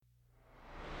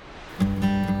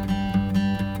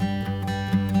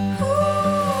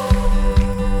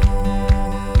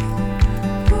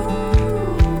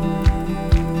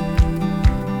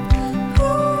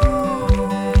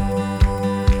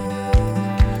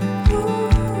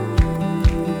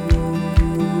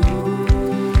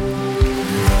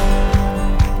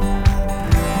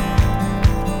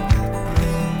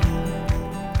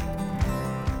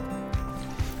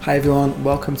Hi everyone,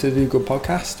 welcome to the Do Good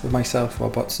podcast with myself,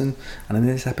 Rob Watson, and in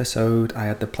this episode I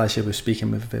had the pleasure of speaking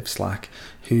with Viv Slack,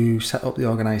 who set up the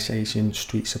organisation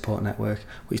Street Support Network,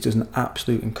 which does an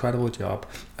absolute incredible job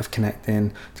of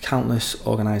connecting countless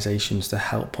organisations to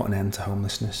help put an end to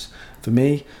homelessness. For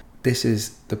me, this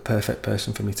is the perfect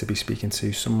person for me to be speaking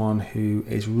to, someone who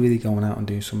is really going out and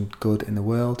doing some good in the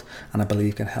world, and I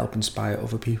believe can help inspire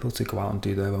other people to go out and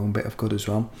do their own bit of good as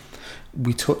well.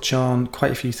 We touch on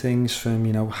quite a few things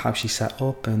from, how she set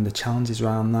up and the challenges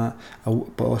around that,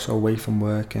 but also away from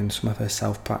work and some of her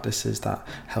self-practices that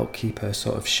help keep her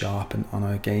sort of sharp and on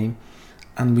her game.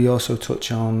 And we also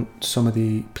touch on some of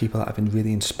the people that have been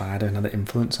really inspired her and had an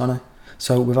influence on her.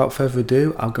 So without further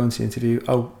ado, I'll go into the interview.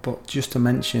 But just to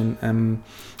mention,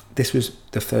 this was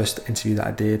the first interview that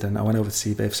I did, and I went over to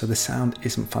see Viv, so the sound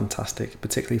isn't fantastic,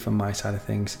 particularly from my side of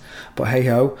things. But hey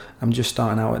ho, I'm just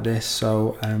starting out at this,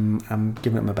 so I'm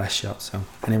giving it my best shot. So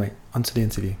anyway, on to the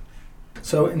interview.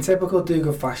 So in typical Do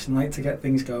Good fashion, I like to get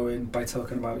things going by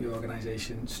talking about your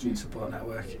organisation, Street Support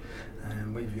Network,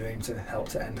 with your aim to help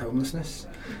to end homelessness.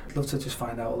 I'd love to just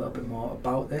find out a little bit more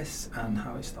about this and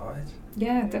how it started.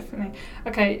 Yeah, definitely.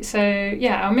 Okay, so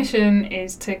our mission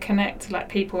is to connect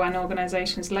people and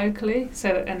organisations locally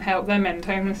and help them end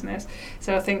homelessness.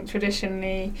 So I think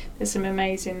traditionally there's some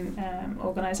amazing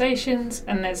organisations,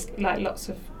 and there's lots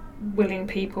of willing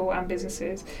people and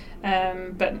businesses,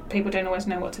 but people don't always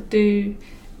know what to do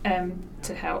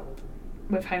to help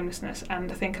with homelessness.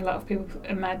 And I think a lot of people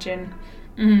imagine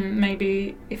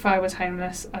maybe if I was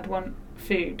homeless I'd want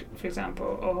food, for example,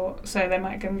 or so they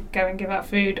might go and give out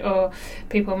food, or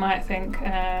people might think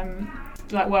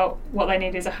what they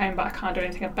need is a home, but I can't do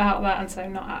anything about that, and so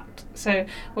not act. So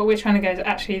what we're trying to go is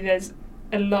actually there's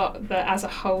a lot that as a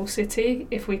whole city,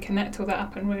 if we connect all that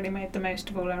up and really made the most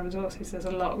of all our resources, there's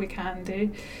a lot we can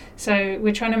do. So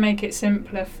we're trying to make it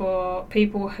simpler for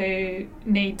people who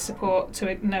need support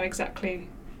to know exactly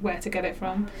where to get it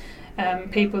from.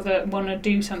 People that want to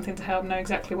do something to help know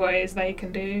exactly what it is they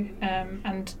can do,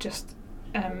 and just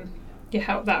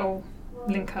help that all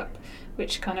link up,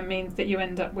 which kind of means that you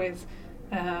end up with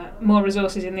more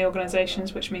resources in the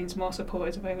organisations, which means more support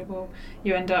is available.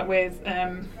 You end up with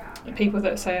people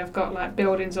that say have got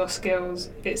buildings or skills,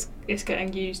 it's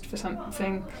getting used for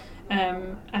something,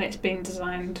 and it's been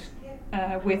designed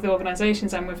with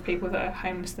organisations and with people that are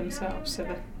homeless themselves.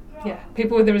 So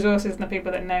people with the resources and the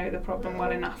people that know the problem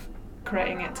well enough,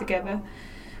 creating it together.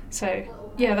 So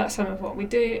that's some of what we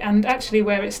do. And actually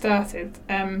where it started,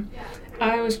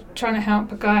 I was trying to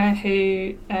help a guy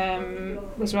who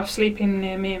was rough sleeping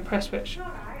near me in Prestwich,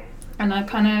 and I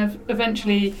kind of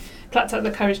eventually plucked up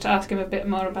the courage to ask him a bit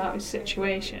more about his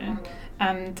situation.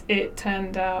 And it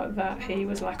turned out that he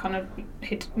was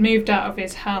he'd moved out of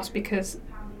his house because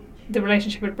the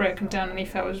relationship had broken down, and he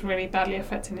felt it was really badly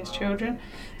affecting his children.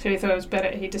 So he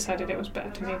thought he decided it was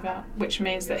better to move out, which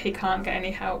means that he can't get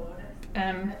any help,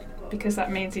 because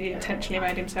that means he intentionally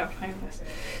made himself homeless.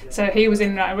 So he was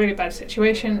in a really bad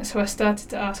situation. So I started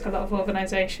to ask a lot of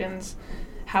organisations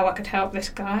how I could help this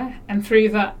guy, and through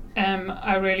that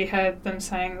I really heard them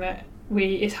saying that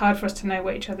it's hard for us to know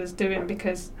what each other's doing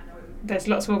because there's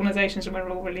lots of organisations and we're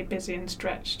all really busy and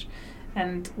stretched,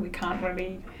 and we can't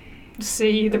really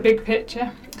see the big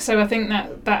picture. So I think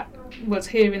that was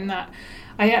hearing that.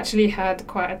 I actually had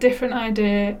quite a different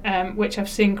idea, which I've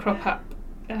seen crop up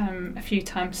a few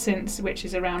times since, which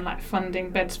is around funding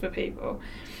beds for people.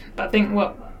 But I think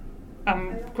what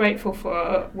I'm grateful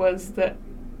for was that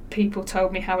people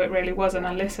told me how it really was, and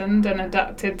I listened and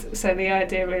adapted. So the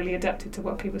idea really adapted to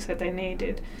what people said they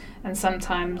needed. And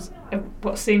sometimes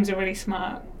what seems a really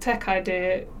smart tech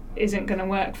idea isn't going to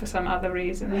work for some other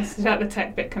reasons. The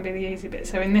tech bit can be the easy bit.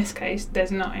 So in this case,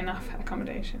 there's not enough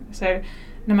accommodation. So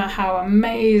no matter how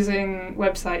amazing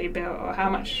website you build or how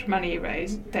much money you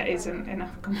raise, there isn't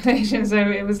enough accommodation. So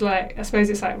it was I suppose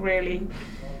it's really,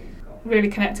 really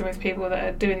connecting with people that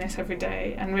are doing this every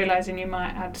day and realising you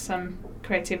might add some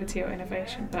creativity or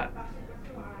innovation, but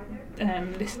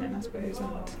listening, I suppose.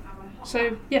 And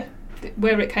so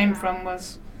where it came from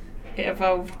was it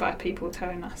evolved by people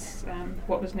telling us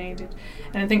what was needed.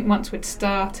 And I think once we'd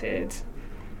started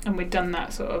and we'd done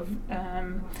that sort of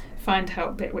find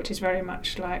help bit, which is very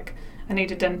much I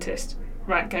need a dentist,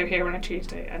 right, go here on a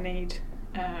Tuesday. I need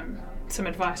some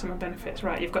advice on my benefits,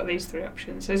 right, you've got these 3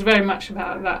 options. So it's very much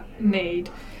about that need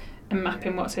and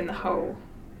mapping what's in the whole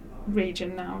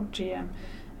region now, GM.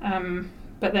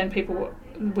 But then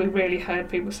we really heard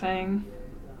people saying,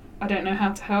 I don't know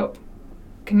how to help,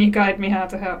 can you guide me how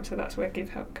to help? So that's where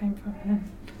Give Help came from. And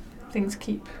things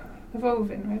keep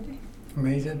evolving, really.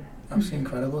 Amazing. Absolutely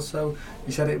incredible. So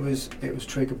you said it was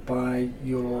triggered by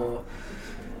your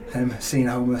seeing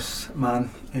a homeless man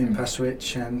in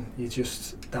Prestwich, and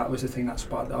that was the thing that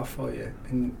sparked it off for you.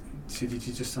 And so did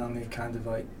you just suddenly kind of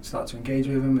like start to engage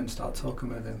with him and start talking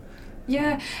with him?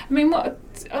 Yeah, I mean,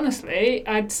 honestly,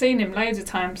 I'd seen him loads of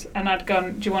times, and I'd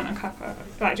gone, do you want a cuppa?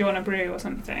 Like, do you want a brew or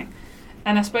something?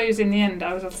 And I suppose in the end,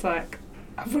 I was just like,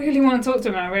 I really want to talk to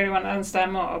him, and I really want to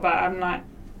understand more, but I'm like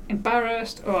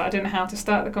embarrassed, or I don't know how to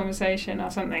start the conversation or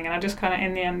something, and I just kind of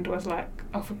in the end was like,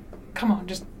 oh, come on,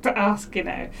 just ask, you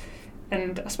know.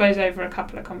 And I suppose over a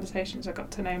couple of conversations I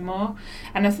got to know more,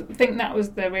 and I think that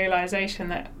was the realisation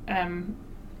that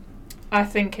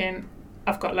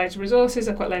I've got loads of resources,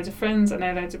 I've got loads of friends, I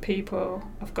know loads of people,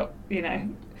 I've got, you know,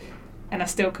 and I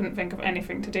still couldn't think of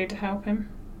anything to do to help him,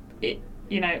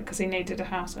 you know, because he needed a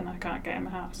house and I can't get him a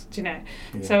house, do you know?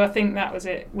 Yeah. So I think that was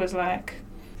it, was like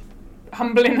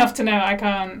humble enough to know I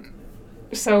can't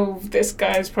solve this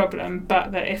guy's problem,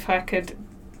 but that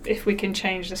if we can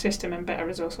change the system and better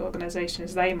resource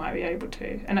organisations, they might be able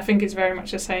to. And I think it's very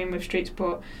much the same with street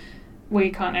support. We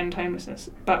can't end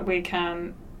homelessness, but we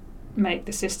can make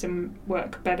the system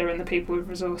work better, and the people with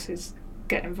resources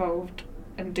get involved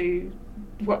and do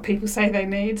what people say they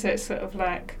need. So it's sort of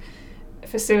like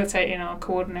facilitating or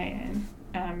coordinating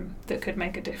that could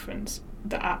make a difference.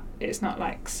 That it's not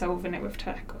like solving it with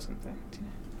tech or something. You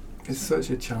know? It's such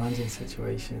a challenging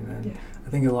situation, and I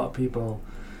think a lot of people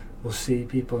will see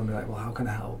people and be like, well, how can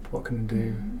I help? What can I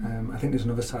do? I think there's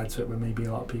another side to it where maybe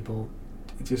a lot of people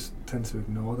just tend to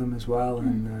ignore them as well.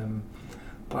 And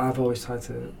but I've always tried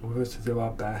to do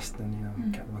our best and, you know,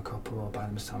 get them a couple or buy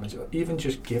them a sandwich, or even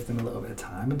just give them a little bit of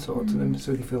time and talk to them,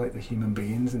 so they feel like they're human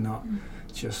beings and not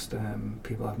just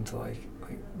people having to like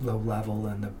low level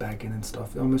and they're begging and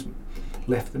stuff. They almost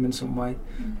lift them in some way.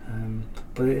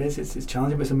 But it's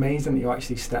challenging, but it's amazing that you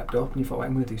actually stepped up and you thought, well,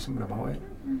 I'm going to do something about it.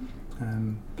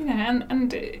 You know,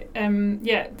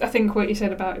 and I think what you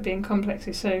said about it being complex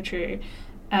is so true,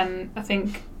 and I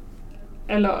think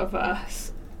a lot of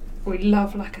us, we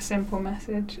love like a simple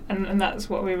message, and that's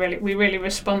what we really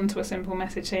respond to a simple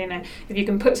message. So, you know, if you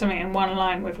can put something in one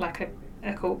line with like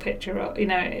a cool picture, or, you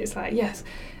know, it's like yes,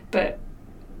 but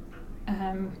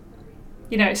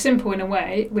you know, it's simple in a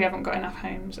way. We haven't got enough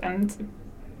homes, and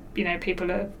you know,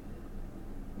 people are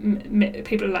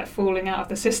like falling out of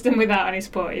the system without any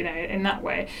support, you know, in that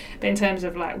way. But in terms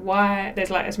of like why, there's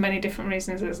like as many different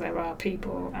reasons as there are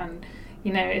people, and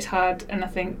you know, it's hard. And I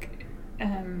think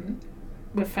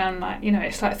we've found, like, you know,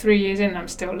 it's like 3 years in and I'm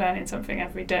still learning something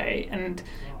every day and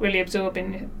really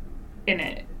absorbing in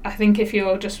it. I think if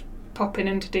you're just popping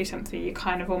in to do something, you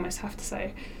kind of almost have to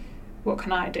say, what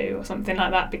can I do, or something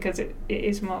like that, because it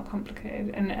is more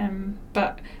complicated. And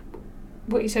but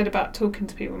what you said about talking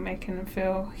to people, making them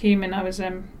feel human. I was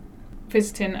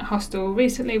visiting a hostel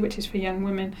recently, which is for young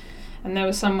women, and there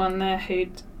was someone there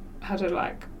who'd had a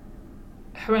like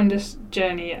horrendous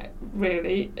journey,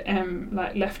 really,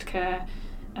 like left care,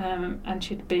 and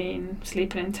she'd been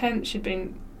sleeping in tents, she'd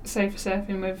been sofa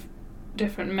surfing with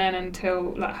different men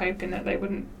until like hoping that they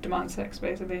wouldn't demand sex,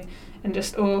 basically, and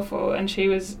just awful. And she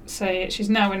was saying she's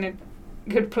now in a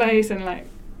good place and like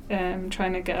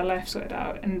trying to get her life sorted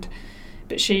out,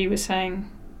 but she was saying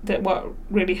that what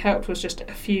really helped was just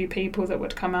a few people that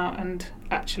would come out and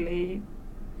actually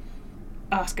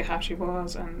ask her how she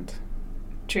was and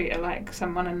treat her like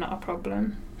someone and not a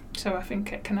problem. So I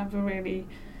think it can have a really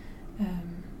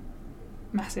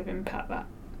massive impact, that.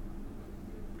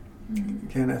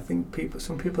 Again, I think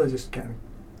some people are just getting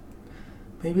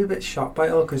maybe a bit shocked by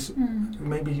it all, because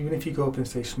maybe even if you go up in,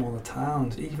 say, smaller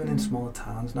towns, even in smaller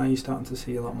towns now, you're starting to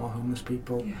see a lot more homeless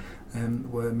people,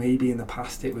 where maybe in the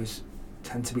past it was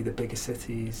tend to be the bigger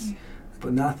cities.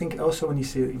 But now I think also when you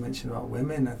see that you mentioned about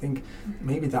women, I think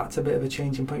maybe that's a bit of a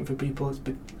changing point for people.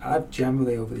 I've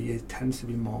generally over the years tends to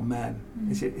be more men.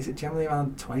 Is it generally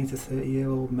around 20 to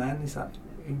 30-year-old men? Is that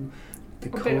the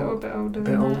core? A bit older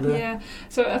than that, yeah.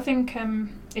 So I think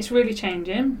it's really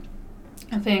changing.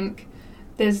 I think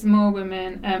there's more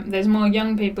women, there's more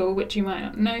young people, which you might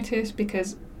not notice,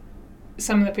 because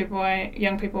some of the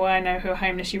young people I know who are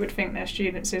homeless, you would think they're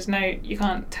students. There's no, you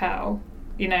can't tell,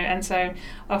 you know, and so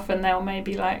often they'll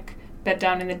maybe like bed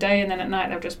down in the day and then at night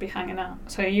they'll just be hanging out.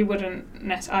 So you wouldn't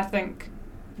necessarily, I think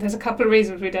there's a couple of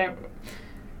reasons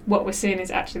what we're seeing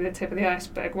is actually the tip of the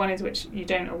iceberg. One is which you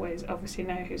don't always obviously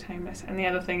know who's homeless, and the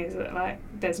other thing is that like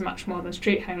there's much more than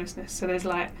street homelessness. So there's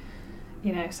like,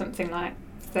 you know, something like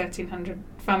 1,300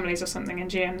 families or something in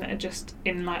GM that are just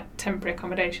in like temporary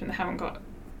accommodation that haven't got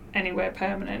anywhere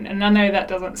permanent. And I know that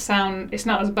doesn't sound, it's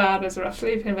not as bad as rough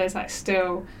sleeping, but it's like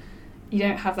still, you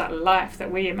don't have that life that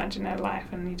we imagine our life,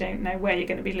 and you don't know where you're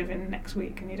going to be living next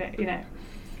week, and you don't, you know.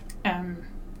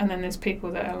 And then there's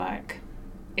people that are like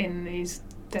in these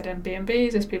dead end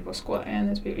B&Bs, there's people squatting,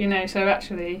 there's people, you know, so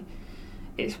actually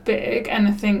it's big. And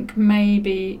I think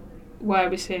maybe why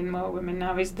we're seeing more women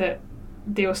now is that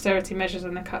the austerity measures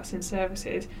and the cuts in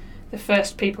services, the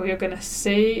first people you're going to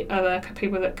see are the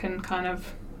people that can kind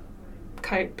of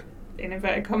cope, in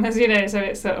inverted commas, you know, so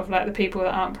it's sort of like the people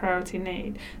that aren't priority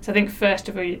need. So I think first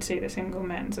of all you'd see the single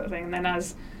men sort of thing, and then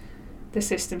as the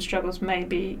system struggles,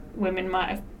 maybe women might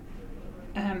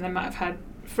have they might have had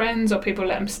friends or people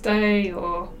let them stay,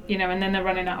 or, you know, and then they're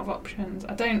running out of options.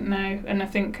 I don't know, and I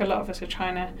think a lot of us are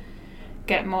trying to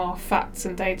get more facts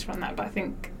and data on that, but I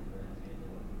think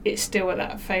it's still at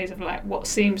that phase of like what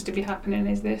seems to be happening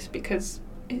is this, because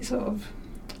it sort of,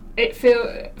 it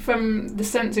feel from the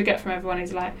sense you get from everyone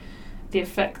is like the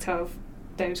effect of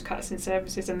those cuts in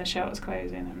services and the shelters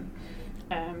closing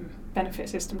and benefit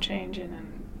system changing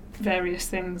and various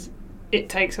things. It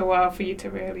takes a while for you to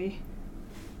really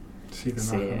see the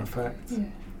knock-on effect.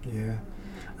 Yeah.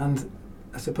 And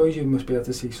I suppose you must be able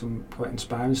to see some quite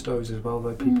inspiring stories as well,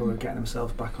 where people are getting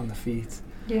themselves back on their feet,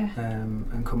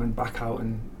 and coming back out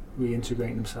and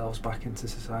reintegrating themselves back into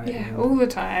society. Yeah, all the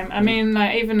time. I mean,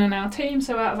 like even in our team,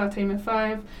 so out of our team of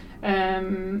 5,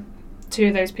 2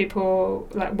 of those people,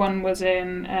 like one was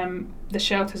in the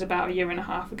shelters about a year and a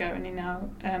half ago, and he now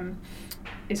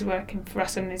is working for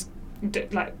us and is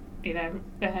like, you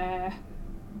know,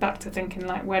 back to thinking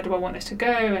like, where do I want this to go,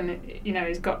 and, you know,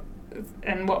 he's got,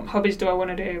 and what hobbies do I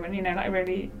want to do, and, you know, like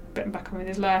really getting back on with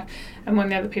his life. And one of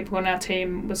the other people on our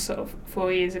team was sort of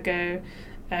 4 years ago,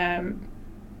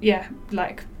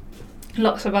 like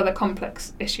lots of other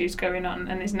complex issues going on,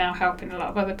 and is now helping a lot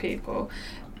of other people.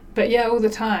 But yeah, all the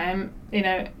time, you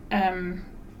know,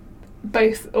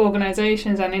 both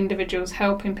organisations and individuals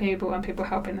helping people and people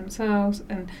helping themselves.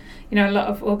 And, you know, a lot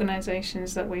of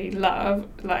organisations that we love,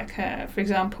 like for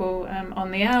example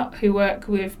On the Out, who work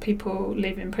with people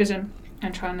leaving prison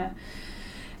and trying to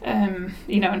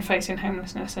you know, and facing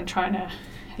homelessness and trying to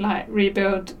like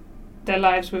rebuild their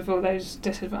lives with all those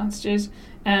disadvantages.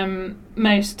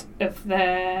 Most of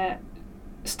their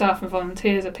staff and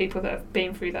volunteers are people that have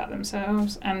been through that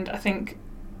themselves, and I think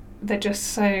they're just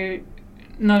so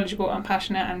knowledgeable and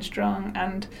passionate and strong,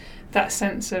 and that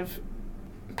sense of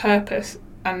purpose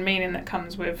and meaning that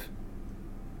comes with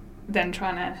then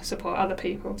trying to support other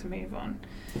people to move on.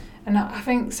 And I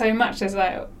think so much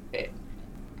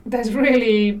there's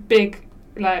really big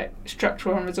like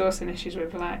structural and resourcing issues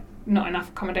with like not enough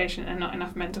accommodation and not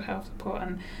enough mental health support,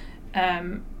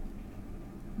 and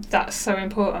that's so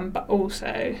important. But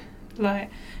also like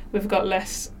we've got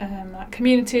less like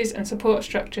communities and support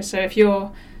structure, so if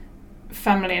your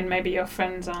family and maybe your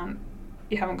friends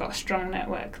you haven't got a strong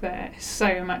network there, it's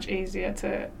so much easier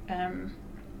to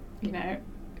you know,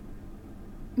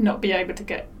 not be able to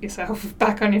get yourself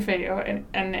back on your feet,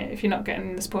 and if you're not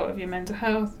getting the support of your mental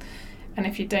health, and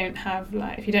if you don't have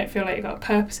like, if you don't feel like you've got a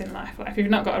purpose in life, like if you've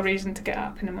not got a reason to get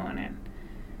up in the morning,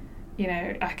 you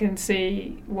know, I can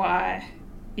see why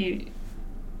you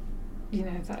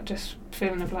know, that just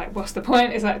feeling of like, what's the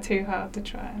point, is like too hard to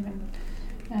try.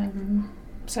 And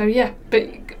so yeah, but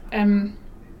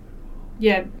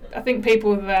yeah, I think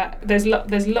people that there's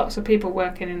lots of people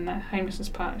working in the homelessness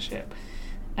partnership,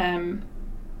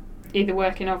 either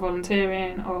working or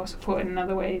volunteering or supporting in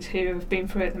other ways, who have been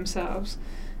through it themselves.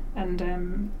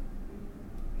 And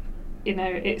you know,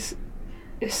 it's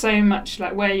so much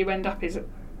like where you end up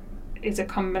is a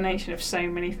combination of so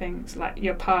many things, like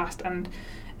your past and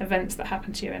events that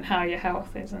happen to you and how your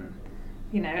health is, and,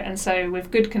 you know, and so with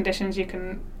good conditions you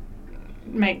can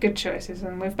make good choices,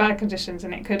 and with bad conditions,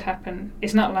 and it could happen,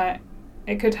 it's not like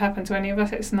it could happen to any of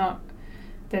us, it's not,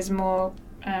 there's more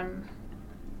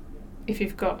if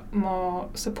you've got more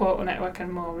support or network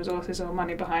and more resources or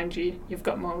money behind you, you've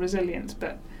got more resilience.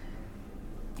 But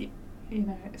you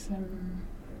know, it's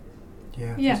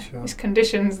sure. It's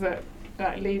conditions that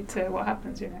lead to what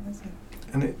happens, you know. So.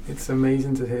 And it's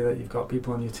amazing to hear that you've got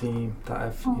people on your team that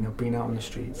have you know, been out on the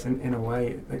streets, and in a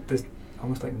way like, there's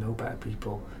almost like no better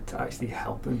people to actually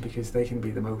help them, because they can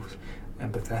be the most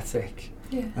empathetic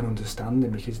and understanding,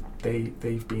 because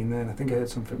they've been there. And I think I heard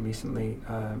something recently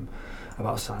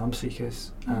about asylum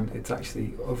seekers, and it's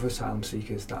actually other asylum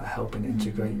seekers that are helping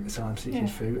integrate asylum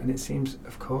seekers through, and it seems,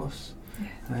 of course,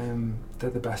 they're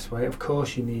the best way. Of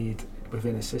course you need,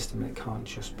 within a system, it can't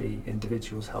just be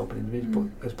individuals helping individuals,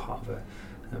 but as part of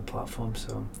a platform.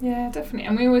 So yeah, definitely.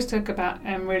 And we always talk about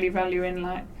really valuing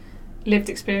like lived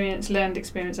experience, learned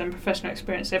experience and professional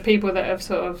experience. So people that have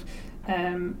sort of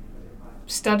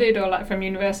studied, or like from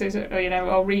universities, or, you know,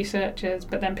 or researchers,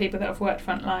 but then people that have worked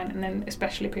frontline, and then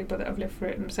especially people that have lived through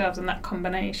it themselves, and that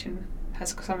combination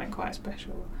has something quite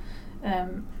special.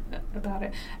 about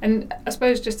it. And I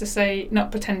suppose just to say,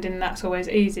 not pretending that's always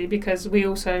easy, because we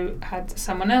also had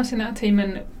someone else in our team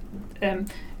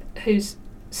and who's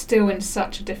still in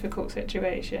such a difficult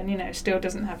situation, you know, still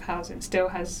doesn't have housing, still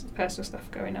has personal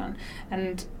stuff going on,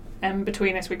 and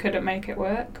between us we couldn't make it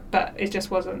work, but it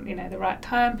just wasn't, you know, the right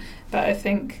time. But I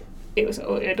think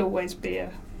it'd always be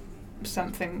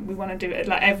something we want to do.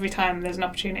 Like every time there's an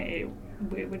opportunity,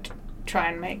 we would try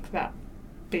and make that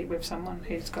be with someone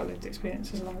who's got lived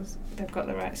experience, as long as they've got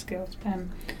the right skills. And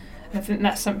I think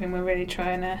that's something we're really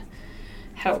trying to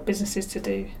help businesses to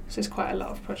do. So there's quite a lot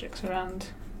of projects around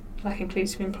like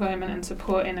inclusive employment and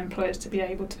supporting employers to be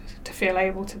able to feel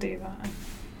able to do that.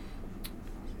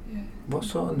 Yeah. What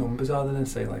sort of numbers are there in,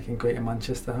 say, like in Greater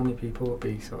Manchester? How many people would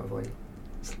be sort of like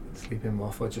sleeping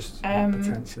rough, or just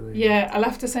potentially? Yeah, I'll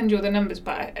have to send you all the numbers,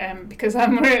 but because I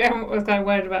was kind of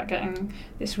worried about getting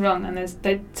this wrong. And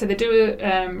they do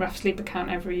a rough sleeper count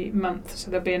every month,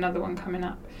 so there'll be another one coming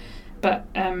up. But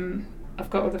I've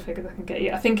got all the figures I can get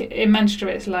you. I think in Manchester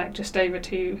it's like just over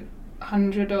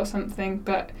 200 or something,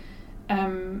 but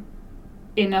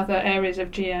in other areas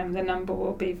of GM the number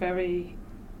will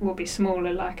be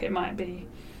smaller, like it might be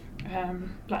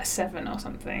like 7 or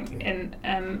something.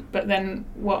 And but then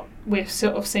what we've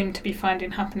sort of seemed to be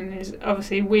finding happening is,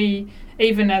 obviously we,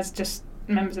 even as just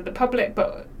members of the public,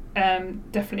 but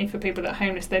definitely for people that are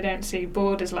homeless, they don't see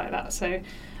borders like that. So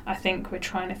I think we're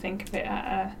trying to think of it at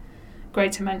a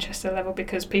Greater Manchester level,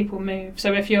 because people move.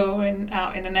 So if you're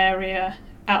out in an area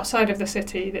outside of the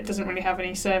city that doesn't really have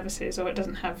any services, or it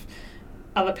doesn't have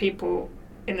other people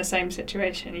in the same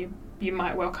situation, you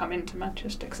might well come into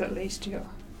Manchester, because at least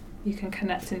you can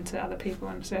connect into other people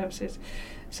and services.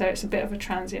 So it's a bit of a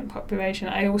transient population.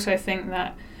 I also think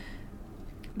that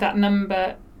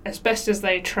number, as best as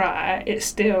they try, it's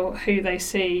still who they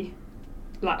see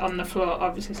like on the floor,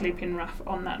 obviously sleeping rough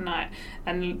on that night.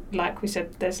 And like we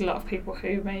said, there's a lot of people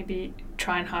who maybe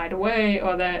try and hide away,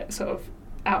 or they're sort of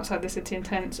outside the city in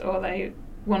tents, or they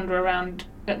wander around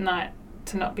at night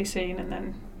to not be seen, and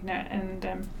then, you know,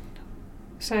 and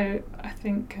so I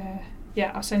think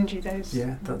I'll send you those.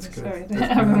 Yeah, that's good. Sorry.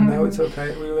 No, it's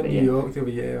okay. We were in New York the other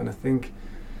year, and I think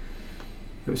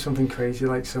it was something crazy,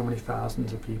 like so many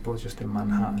thousands of people just in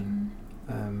Manhattan.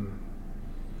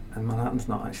 And Manhattan's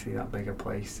not actually that big a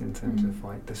place in terms of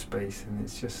like the space, and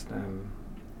it's just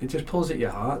it just pulls at your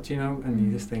heart, you know, and you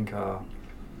just think,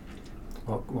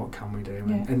 what can we do?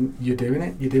 Yeah. And you're doing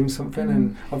it, you're doing something,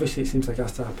 and obviously it seems like it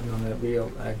has to happen on a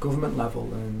real government level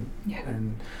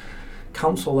and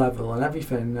council level and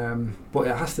everything, but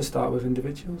it has to start with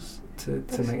individuals to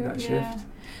make that shift.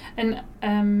 And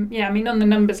I mean, on the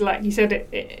numbers, like you said,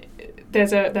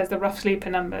 there's the rough sleeper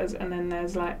numbers, and then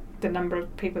there's like the number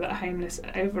of people that are homeless,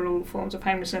 overall forms of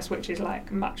homelessness, which is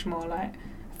like much more like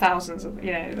thousands of,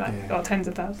 you know, like or tens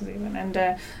of thousands even. And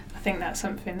I think that's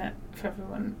something that for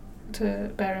everyone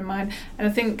to bear in mind. And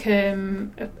I think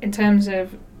in terms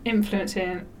of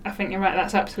influencing, I think you're right,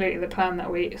 that's absolutely the plan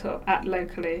that we sort of at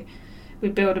locally. We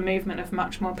build a movement of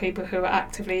much more people who are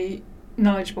actively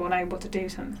knowledgeable and able to do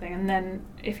something. And then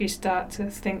if you start to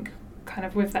think kind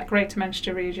of with that Greater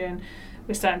Manchester region,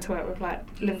 we're starting to work with like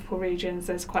Liverpool regions,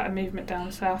 there's quite a movement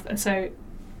down south,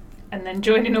 and then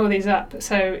joining all these up,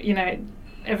 so, you know,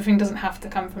 everything doesn't have to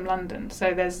come from London.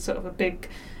 So there's sort of a big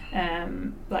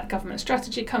like government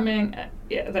strategy coming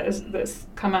that's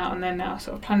come out, and they're now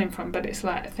sort of planning from, but it's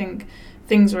like, I think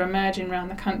things are emerging around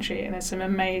the country, and there's some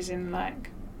amazing like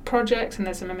projects, and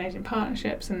there's some amazing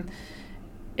partnerships, and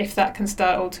if that can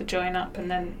start all to join up and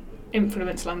then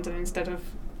influence London instead of,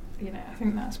 you know, I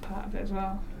think that's part of it as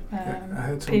well. I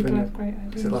heard something, people have great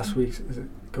ideas. Is it last week, is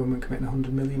it government committing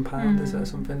 £100 million, is that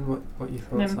something? What are your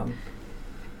thoughts on?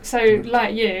 So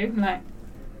like you, like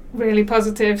really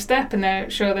positive step,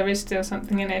 and sure there is still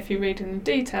something in it if you read in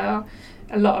detail.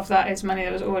 A lot of that is money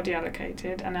that was already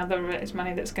allocated, and other of it is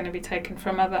money that's going to be taken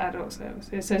from other adult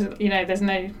services. So, you know, there's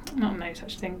no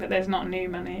such thing, but there's not new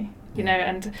money, you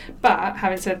know. But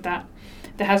having said that,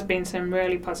 there has been some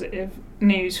really positive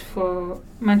news for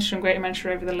Manchester and Greater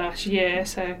Manchester over the last year.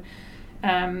 So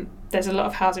there's a lot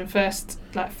of Housing First,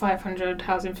 like 500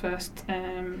 Housing First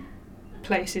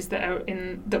places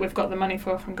that we've got the money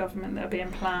for from government that are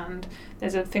being planned.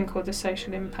 There's a thing called the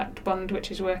Social Impact Bond, which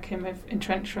is working with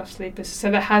entrenched rough sleepers. So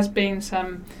there has been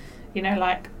some, you know,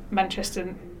 like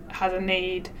Manchester has a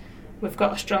need. We've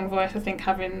got a strong voice. I think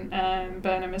having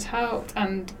Burnham has helped,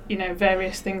 and, you know,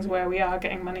 various things where we are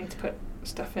getting money to put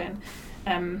stuff in.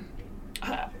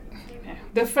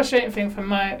 The frustrating thing from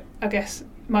my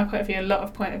point of view, a lot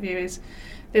of point of view, is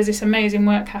there's this amazing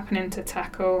work happening to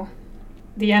tackle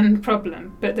the end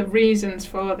problem, but the reasons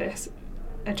for this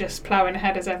are just ploughing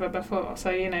ahead as ever before.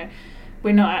 So,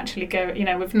 we're not actually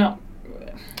we've not,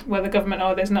 the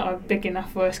government, there's not a big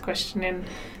enough voice questioning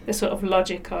the sort of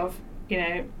logic of,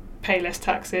 pay less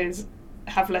taxes,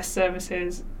 have less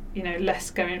services,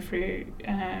 less going through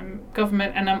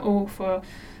government. And I'm all for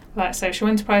like social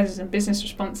enterprises and business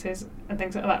responses and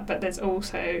things like that, but there's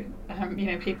also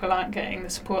people aren't getting the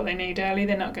support they need early,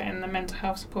 they're not getting the mental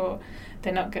health support,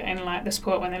 they're not getting like the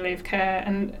support when they leave care.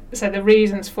 And so the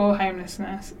reasons for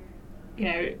homelessness,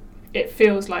 it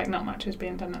feels like not much is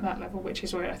being done at that level, which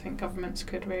is where I think governments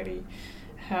could really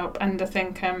help. And I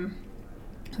think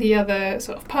the other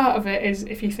sort of part of it is,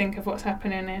 if you think of what's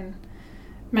happening in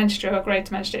Manchester or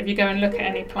Greater Manchester, if you go and look at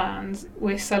any plans,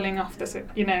 we're selling off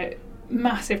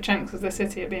massive chunks of the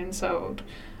city are being sold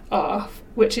off,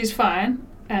 which is fine.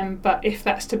 But if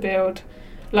that's to build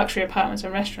luxury apartments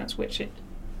and restaurants, which it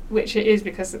is,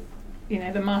 because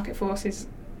the market forces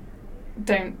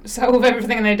don't solve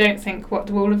everything, and they don't think, what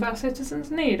do all of our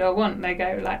citizens need or want? They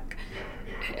go like,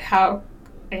 how,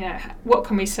 what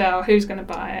can we sell? Who's going to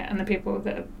buy it? And the people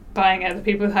that are buying it are the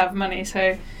people that have money.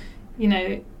 So,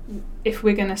 if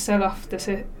we're going to sell off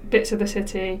the bits of the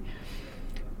city,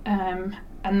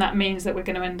 and that means that we're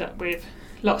going to end up with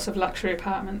lots of luxury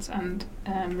apartments and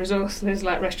resources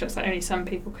like restaurants that only some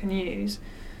people can use,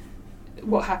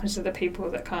 what happens to the people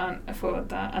that can't afford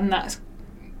that? And that's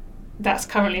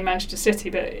currently Manchester City,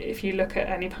 but if you look at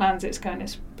any plans, it's kind of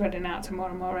spreading out to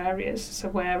more and more areas. So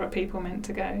where are people meant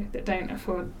to go that can't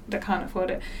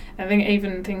afford it? I think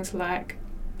even things like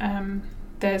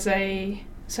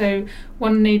so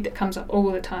one need that comes up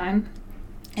all the time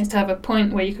is to have a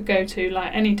point where you could go to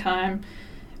like any time,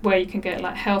 where you can get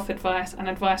like health advice and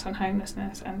advice on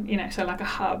homelessness, and so like a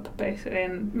hub basically,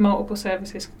 and multiple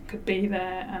services could be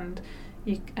there, and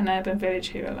an urban village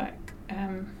who are like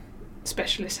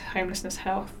specialist homelessness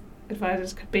health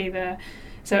advisors could be there.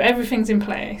 So everything's in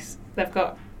place. They've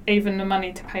got even the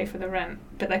money to pay for the rent,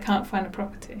 but they can't find a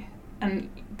property, and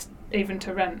even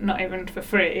to rent, not even for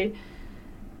free,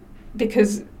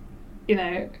 because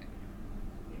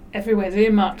everywhere's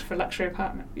earmarked for luxury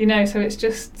apartment. So it's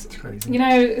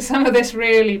crazy. Some of this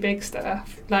really big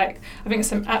stuff, like I think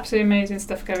some absolutely amazing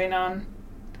stuff going on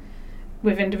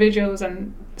with individuals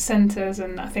and centres,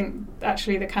 and I think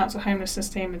actually the council homelessness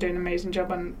team are doing an amazing job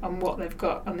on what they've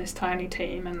got on this tiny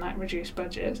team and like reduced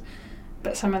budgets.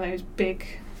 But some of those big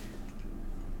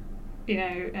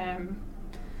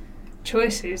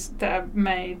choices that are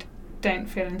made don't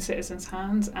feel in citizens'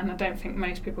 hands, and I don't think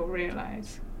most people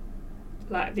realise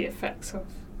like the effects of.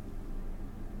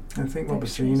 I think what we're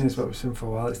seeing is what we've seen for a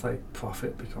while. It's like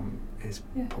profit is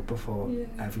put before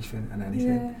everything and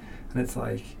anything, and it's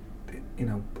like,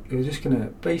 we're just gonna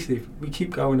basically, if we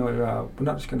keep going the way we are, we're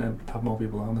not just gonna have more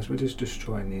people homeless. We're just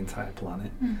destroying the entire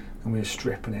planet, and we're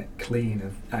stripping it clean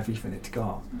of everything it's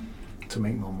got to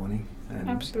make more money.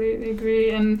 Absolutely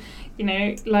agree. And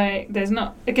like there's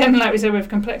not, again, like we said with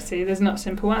complexity, there's not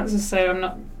simple answers. So I'm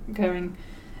not going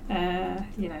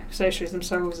socialism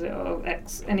solves it or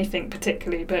anything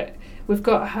particularly, but we've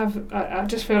got to have, I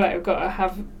just feel like we've got to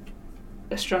have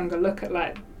a stronger look at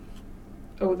like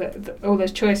all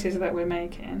those choices that we're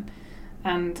making.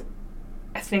 And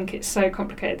I think it's so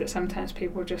complicated that sometimes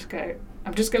people just go,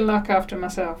 I'm just going to look after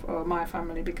myself or my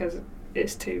family because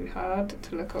it's too hard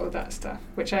to look at all that stuff,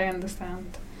 which I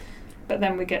understand. But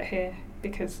then we get here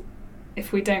because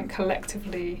if we don't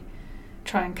collectively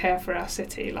try and care for our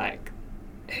city, like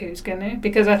who's going to?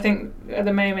 Because I think at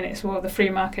the moment it's the free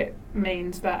market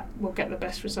means that we'll get the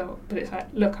best result, but it's like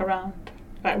look around,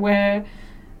 like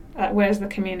where's the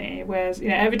community, where's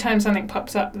every time something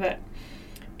pops up that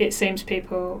it seems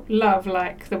people love,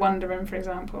 like the Wonder Room for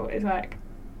example, it's like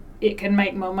it can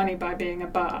make more money by being a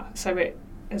bar, so it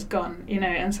has gone,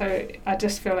 and so I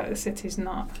just feel like the city's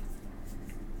not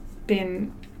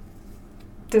being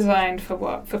designed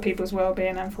for people's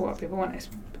well-being and for what people want.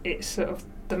 It's sort of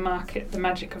the market, the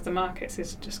magic of the markets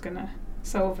is just going to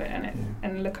solve it,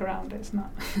 and look around, it's not.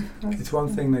 It's one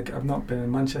thing, like I've not been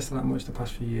in Manchester that much the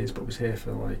past few years, but was here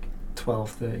for like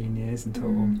 12-13 years in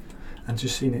total, and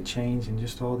just seen it change in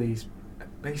just all these,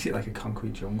 basically like a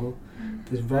concrete jungle.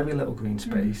 There's very little green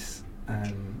space.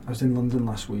 I was in London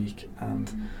last week, and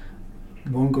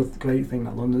one great thing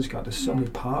that London's got, there's so many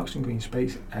parks and green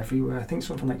space everywhere. I think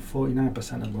something like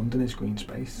 49% of London is green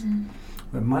space.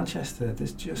 Where Manchester,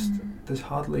 there's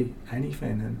hardly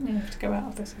anything, and you have to go out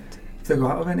of the city. To go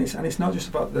out of it, and it's not just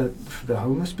about the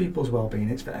homeless people's well-being;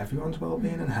 it's for everyone's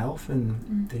well-being and health,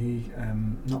 and the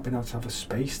not being able to have a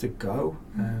space to go.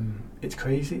 It's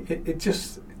crazy. I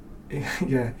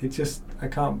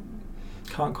can't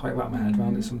quite wrap my head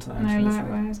around it sometimes. No,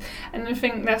 likewise. And I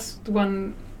think that's the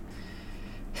one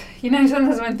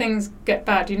sometimes when things get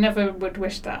bad, you never would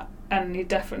wish that, and you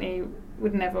definitely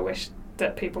would never wish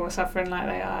that people were suffering like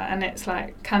they are. And it's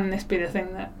like, can this be the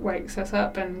thing that wakes us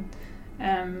up and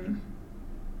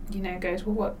goes,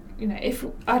 well, what, if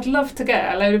I'd love to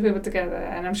get a load of people together,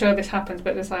 and I'm sure this happens,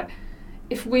 but it's like,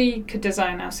 if we could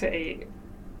design our city,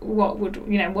 what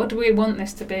do we want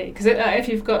this to be? Because if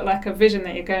you've got like a vision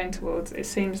that you're going towards, it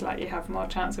seems like you have more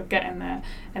chance of getting there,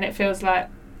 and it feels like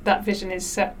that vision is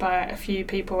set by a few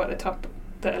people at the top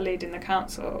that are leading the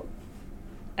council.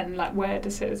 And like, where do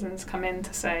citizens come in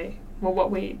to say, well,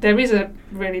 there is a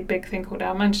really big thing called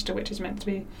Our Manchester, which is meant to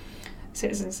be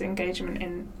citizens' engagement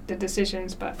in the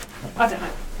decisions, but I don't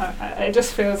know. It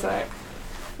just feels like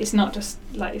it's not just,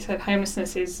 like you said,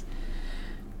 homelessness is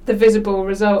the visible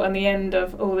result and the end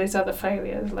of all these other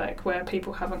failures, like where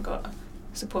people haven't got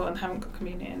support and haven't got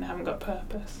community and haven't got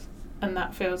purpose, and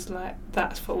that feels like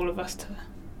that's for all of us to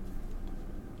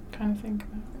kind of think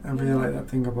about. I really like that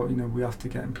thing about, we have to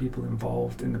get people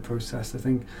involved in the process. I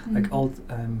think like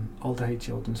Alder Hey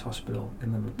Children's Hospital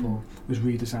in Liverpool was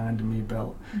redesigned and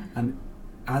rebuilt, and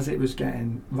as it was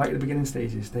getting right at the beginning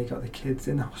stages, they got the kids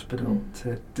in the hospital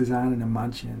to design and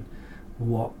imagine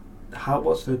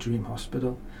what's their dream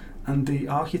hospital, and the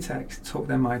architects took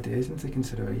them ideas into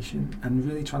consideration and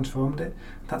really transformed it.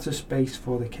 That's a space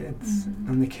for the kids,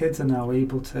 and the kids are now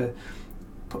able to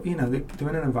put, they're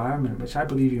in an environment which I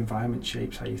believe your environment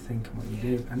shapes how you think and what you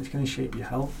do, and it's going to shape your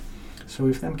health. So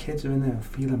if them kids are in there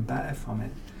feeling better from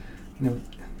it, it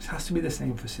has to be the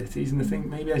same for cities. And I think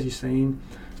maybe, as you're saying,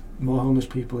 more homeless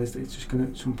people, it's just going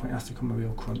to, at some point, has to come a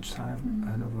real crunch time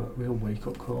and a real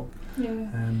wake-up call.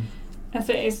 I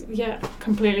think it's,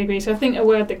 completely agree. So I think a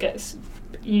word that gets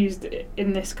used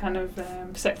in this kind of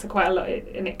sector quite a lot,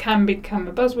 and it can become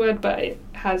a buzzword, but it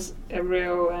has a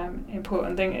real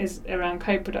important thing, is around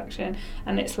co-production.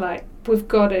 And it's like, we've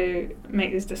got to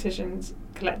make these decisions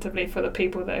collectively for the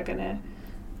people that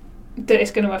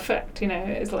it's going to affect.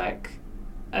 It's like,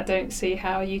 I don't see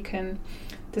how you can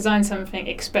design something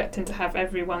expecting to have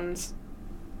everyone's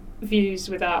views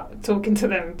without talking to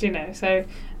them. So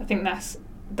I think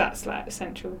that's like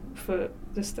essential for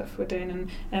the stuff we're doing.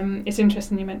 And it's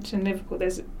interesting you mentioned Liverpool.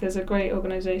 There's a great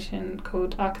organisation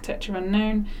called Architecture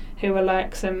Unknown, who are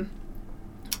like some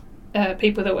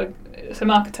people that were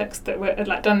some architects that had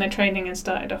like done their training and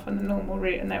started off on the normal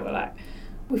route, and they were like,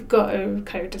 we've got to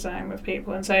co-design with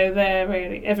people. And so they're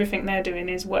really, everything they're doing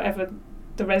is whatever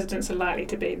the residents are likely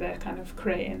to be, they're kind of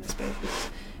creating the spaces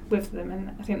with them.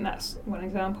 And I think that's one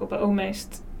example, but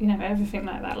almost everything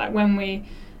like that, like when we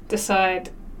decide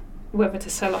whether to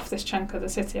sell off this chunk of the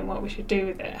city and what we should do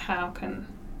with it, how can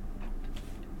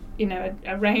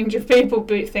a range of people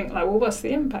think like, well, what's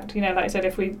the impact? Like I said,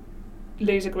 if we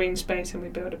lose a green space and we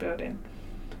build a building,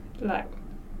 like,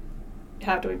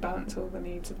 how do we balance all the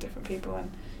needs of different people?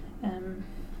 And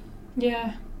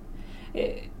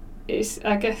it's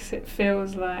I guess it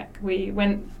feels like we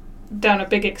went down a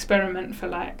big experiment for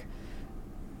like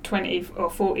 20 or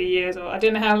 40 years, or I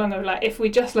don't know how long, of like, if we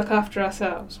just look after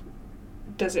ourselves,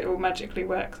 does it all magically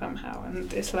work somehow?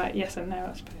 And it's like yes and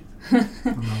no, I suppose.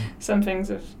 Some things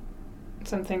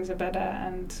are better,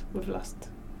 and we've lost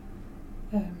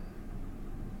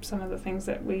some of the things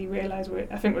that we realise.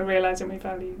 I think we're realising we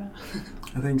value now.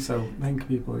 I think so. I think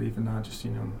people even now just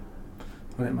in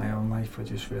my own life, we're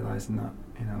just realising that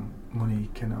money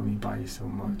can only buy you so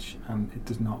much, and it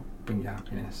does not bring you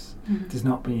happiness. It does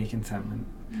not bring you contentment.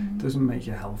 It doesn't make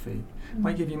you healthy. It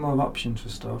might give you more options for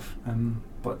stuff,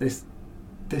 but this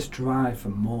drive for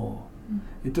more,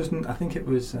 it doesn't. I think it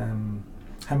was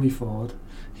Henry Ford.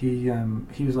 He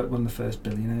was like one of the first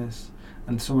billionaires,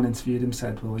 and someone interviewed him,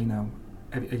 said, well,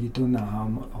 are you done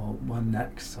now, or what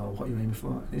next, or what are you aiming for?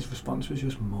 And his response was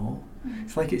just more.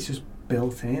 It's like it's just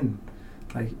built in,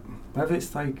 like whether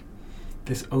it's like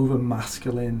this over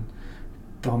masculine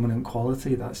dominant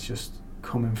quality that's just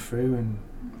coming through, and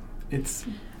it's.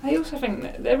 I also think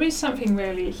that there is something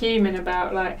really human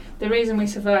about, like, the reason we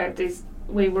survived is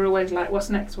we were always like, what's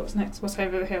next, what's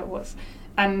over the hill,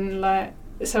 and like,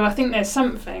 so I think there's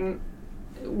something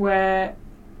where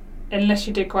unless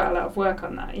you do quite a lot of work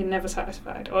on that, you're never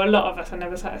satisfied, or a lot of us are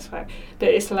never satisfied. But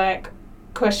it's like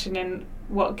questioning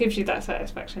what gives you that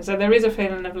satisfaction. So there is a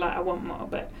feeling of like, I want more,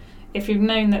 but if you've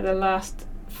known that the last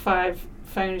 5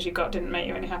 phones you got didn't make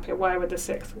you any happier, why would the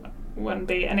 6th one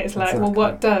be? And it's like, exactly. Well,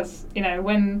 what does,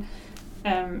 when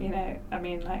I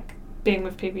mean, like being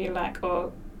with people you like,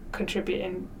 or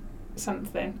contributing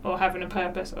something, or having a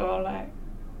purpose, or like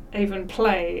even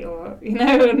play, or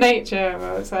nature,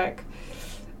 or it's like,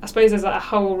 I suppose there's like a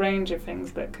whole range of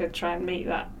things that could try and meet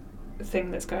that thing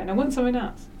that's going, I want something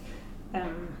else.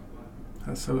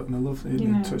 That's so, and I love that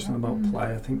you touched on about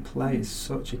play. I think play is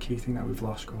such a key thing that we've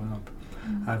lost growing up.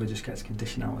 Either just gets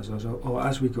conditioned out as us, or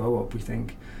as we grow up, we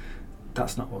think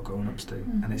that's not what grown-ups do,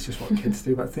 and it's just what kids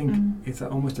do. But I think it's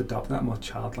almost adopt that more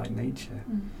childlike nature.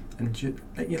 And you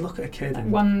look at a kid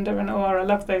and wonder and awe. I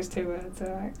love those two words.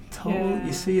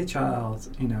 You see a child,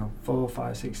 4,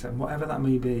 5, 6, 7, whatever that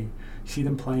may be. You see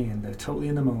them playing. They're totally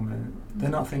in the moment. They're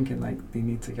not thinking like they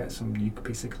need to get some new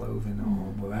piece of clothing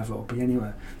or wherever or be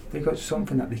anywhere. They've got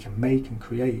something that they can make and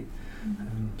create.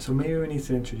 So maybe we need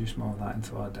to introduce more of that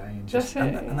into our day and just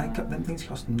then things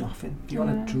cost nothing. If you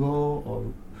want to draw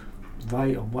or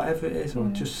write or whatever it is, or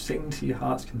just sing to your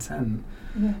heart's content.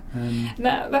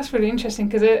 That's really interesting,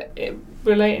 because it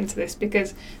relating to this,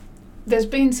 because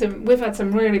we've had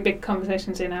some really big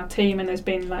conversations in our team, and there's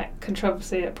been like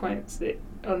controversy at points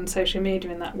on social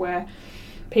media and that, where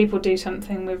people do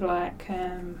something with like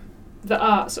the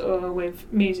arts or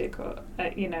with music or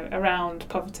around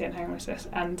poverty and homelessness,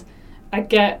 and I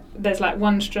get there's like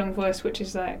one strong voice which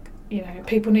is like,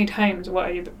 people need homes, what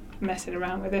are you messing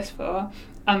around with this for?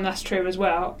 And that's true as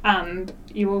well. And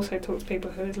you also talk to people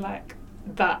who is like,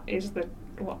 that is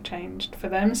what changed for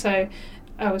them. So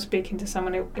I was speaking to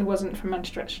someone who wasn't from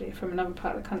Manchester, actually, from another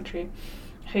part of the country,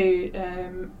 who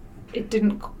it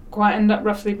didn't quite end up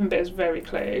rough sleeping, but it was very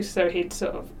close. So he'd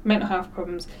sort of mental health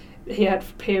problems. He had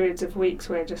periods of weeks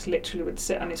where he just literally would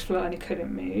sit on his floor and he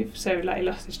couldn't move. So like he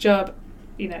lost his job.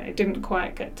 It didn't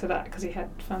quite get to that because he had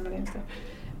family and stuff.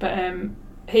 But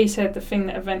he said the thing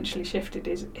that eventually shifted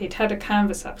is he'd had a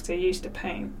canvas up, so he used to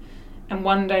paint, and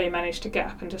one day he managed to get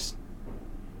up and just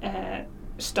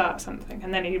start something,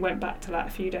 and then he went back to like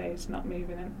a few days not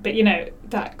moving. But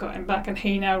that got him back, and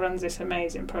he now runs this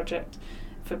amazing project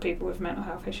for people with mental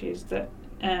health issues that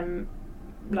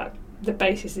like the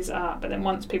basis is art, but then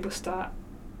once people start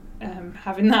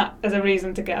having that as a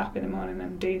reason to get up in the morning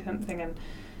and do something and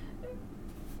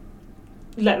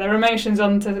let their emotions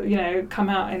on to come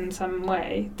out in some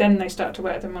way, then they start to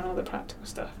work them on all the practical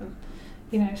stuff.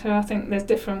 And so I think there's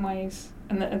different ways,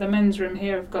 and the men's room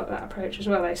here have got that approach as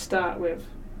well. They start with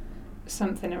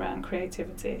something around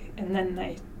creativity, and then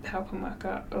they help them work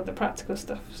out all the practical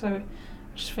stuff. So I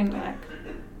just think like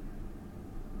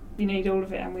you need all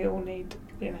of it, and we all need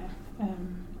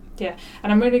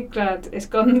and I'm really glad it's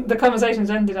gone. The conversation's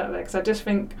ended up there, because I just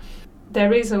think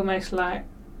there is almost like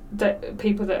that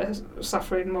people that are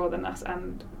suffering more than us,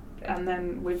 and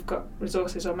then we've got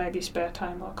resources or maybe spare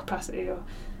time or capacity,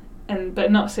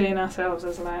 but not seeing ourselves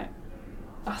as like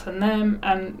us and them.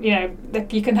 And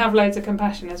you can have loads of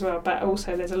compassion as well, but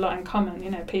also there's a lot in common.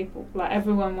 People, like,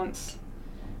 everyone wants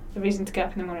a reason to get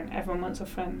up in the morning, everyone wants a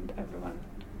friend, everyone.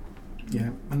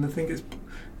 And the thing is,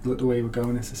 look, the way we're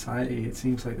going in society, it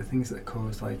seems like the things that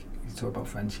cause, like you talk about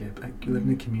friendship, like you live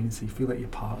in a community, you feel like you're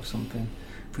part of something,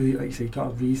 feel like you say you've got a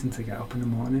reason to get up in the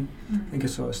morning. I think I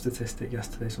saw a statistic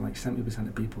yesterday, so like 70%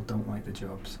 of people don't like the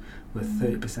jobs, where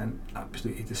 30%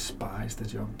 absolutely despise the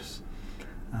jobs.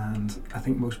 And I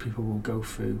think most people will go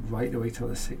through right the way till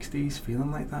their 60s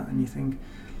feeling like that, and you think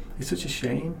it's such a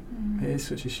shame. It is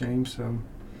such a shame. So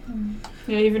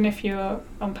even if you're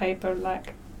on paper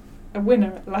like a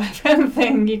winner at life and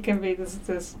thing, you can be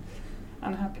this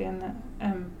unhappy in that.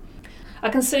 I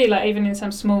can see, like, even in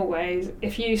some small ways,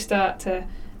 if you start to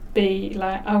be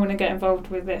like, I want to get involved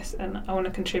with this and I want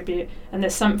to contribute, and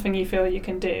there's something you feel you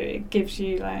can do, it gives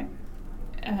you like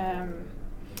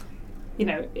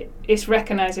it's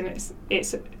recognising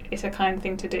it's a kind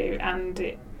thing to do, and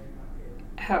it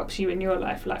helps you in your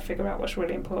life, like, figure out what's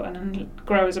really important and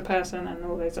grow as a person and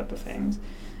all those other things.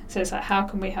 So it's like, how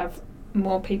can we have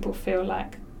more people feel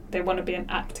like they want to be an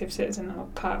active citizen or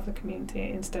part of the community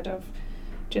instead of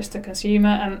just a consumer?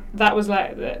 And that was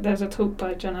like, there was a talk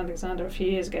by John Alexander a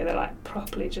few years ago that like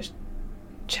properly just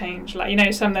changed,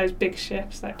 like, some of those big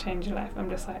shifts that change your life. I'm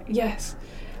just like, yes,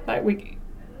 like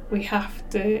we have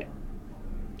to,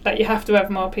 like, you have to have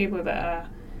more people that are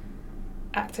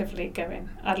actively going,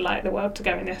 I'd like the world to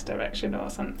go in this direction or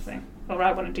something, or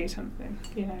I want to do something,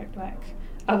 like,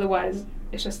 otherwise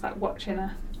it's just like watching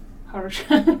a horror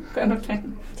show kind of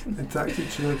thing. It's actually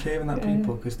true, like, hearing that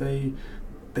people, because they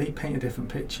paint a different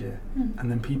picture, and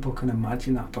then people can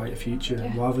imagine that brighter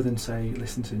future rather than say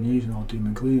listen to the news and all doom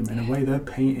and gloom. In a way, they're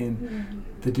painting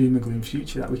the doom and gloom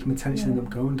future that we can potentially end up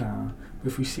going down.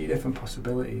 But if we see different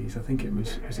possibilities, I think it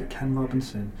was it Ken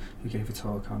Robinson who gave a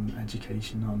talk on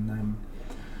education on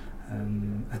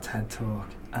a TED talk,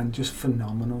 and just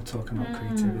phenomenal, talking about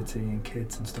creativity and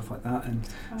kids and stuff like that. And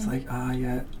it's like,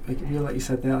 like you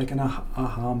said there, like an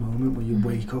aha moment where you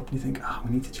wake up and you think,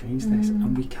 we need to change this,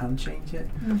 and we can change it.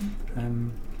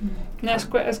 That's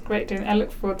great. That's great doing. I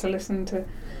look forward to listening to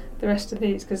the rest of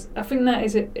these, because I think that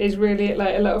is really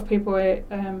like a lot of people I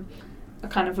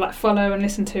kind of like follow and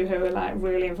listen to who are like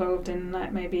really involved in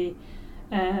like maybe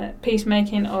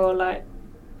peacemaking or like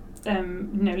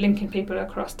linking people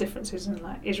across differences in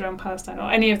like Israel and Palestine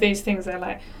or any of these things. They're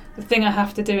like, the thing I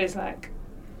have to do is like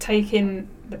take in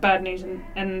the bad news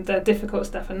and the difficult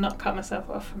stuff and not cut myself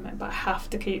off from it, but I have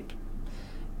to keep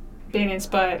being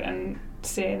inspired and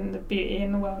seeing the beauty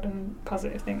in the world and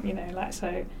positive thing, like,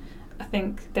 so I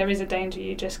think there is a danger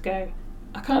you just go,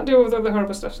 I can't deal with all the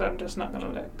horrible stuff, so I'm just not going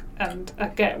to look. And I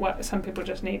get what some people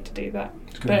just need to do that,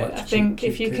 but I think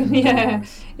if you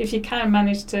can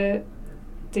manage to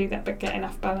do that but get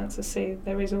enough balance to see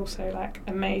there is also like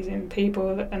amazing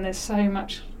people and there's so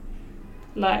much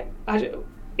like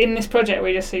in this project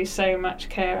we just see so much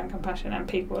care and compassion and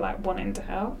people like wanting to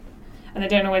help, and they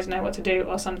don't always know what to do,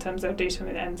 or sometimes they'll do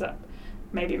something that ends up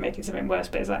maybe making something worse,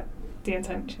 but it's like the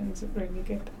intention's really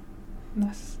good, and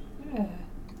that's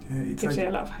gives like, you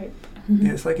a lot of hope.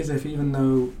 Yeah, it's like as if even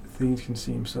though things can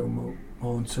seem so more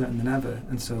uncertain than ever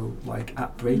and so like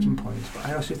at breaking points, but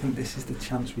I also think this is the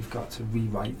chance we've got to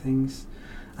rewrite things.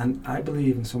 And I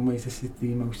believe in some ways this is the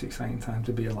most exciting time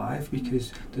to be alive,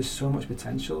 because there's so much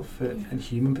potential and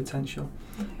human potential.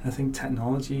 I think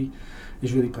technology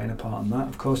is really playing a part in that.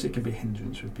 Of course it can be a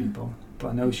hindrance with people, but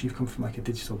I know you've come from like a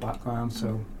digital background,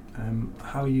 so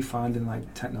how are you finding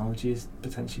like technology is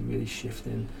potentially really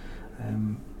shifting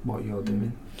what you're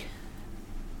doing?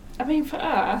 I mean, for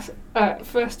us,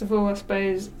 first of all, I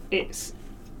suppose it's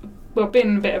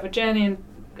been a bit of a journey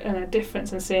and a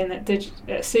difference, and seeing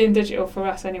that seeing digital for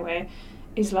us anyway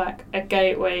is like a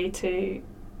gateway to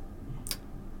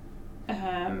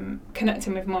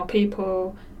connecting with more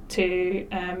people, to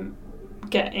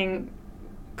getting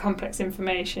complex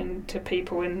information to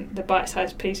people in the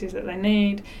bite-sized pieces that they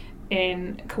need,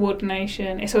 in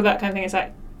coordination. It's all that kind of thing. It's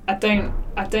like I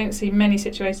don't see many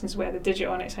situations where the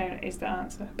digital on its own is the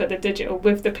answer, but the digital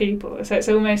with the people. So it's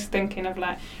almost thinking of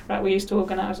like, right, we used to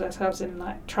organise ourselves in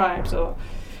like tribes or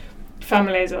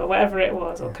families or whatever it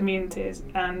was, or communities,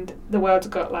 and the world's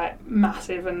got like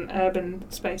massive and urban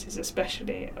spaces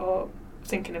especially, or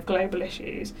thinking of global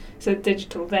issues. So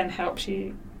digital then helps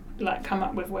you like come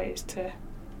up with ways to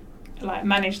like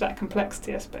manage that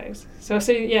complexity, I suppose. So I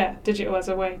see digital as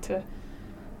a way to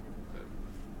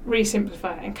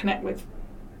re-simplify and connect with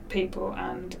people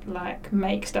and like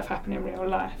make stuff happen in real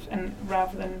life, and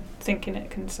rather than thinking it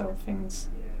can solve things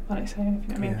on its own, if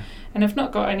you know what I mean. And I've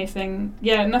not got anything,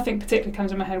 nothing particularly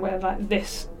comes in my head where like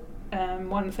this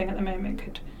one thing at the moment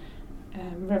could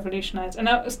revolutionise. And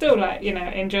I still like,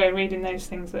 enjoy reading those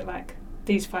things that like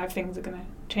these 5 things are going to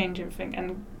change everything,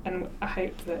 and I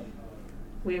hope that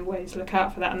we always look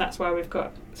out for that, and that's why we've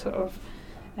got sort of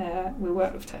we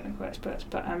work with technical experts,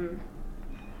 but I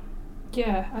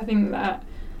think that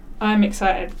I'm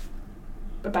excited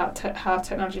about how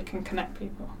technology can connect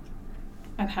people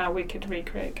and how we could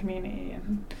recreate community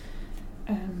and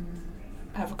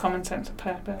have a common sense of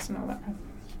purpose and all that kind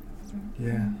of thing.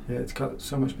 Yeah, it's got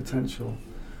so much potential.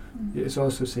 It's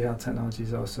also see how technology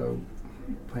is also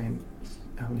having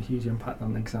a huge impact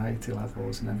on anxiety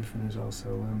levels and everything as well.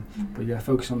 So, but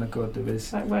focus on the good. There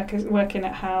is like working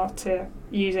at how to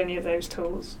use any of those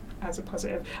tools as a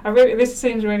positive. This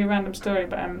seems a really random story,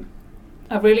 but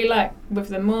I really like with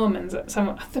the Mormons.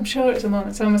 I'm sure it's a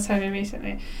Mormon. Someone was telling me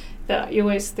recently that you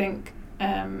always think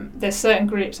there's certain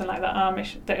groups and like the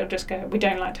Amish that'll just go, we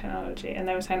don't like technology, and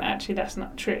they were saying actually that's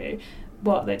not true.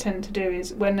 What they tend to do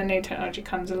is when the new technology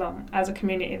comes along, as a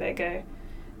community they go,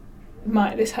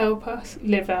 might this help us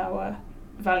live our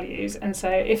values? And so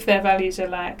if their values are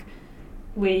like,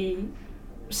 we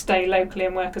stay locally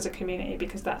and work as a community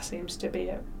because that seems to be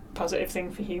a positive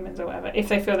thing for humans or whatever, if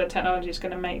they feel that technology is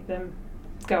going to make them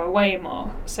go away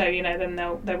more, so then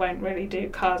they won't really do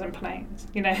cars and planes,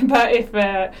 but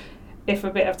if a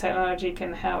bit of technology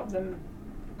can help them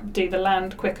do the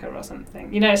land quicker or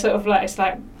something, sort of like, it's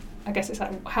like, I guess it's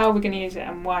like, how are we going to use it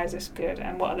and why is this good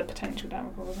and what are the potential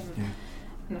downfalls,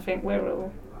 and I think we're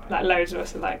all like, loads of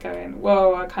us are like going,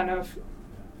 whoa, I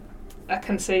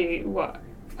can see what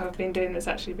I've been doing that's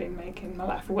actually been making my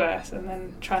life worse, and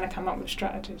then trying to come up with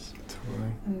strategies.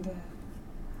 Totally.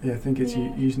 And I think it's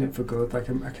using it for good. Like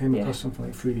I came across something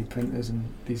like 3D printers, and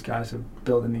these guys are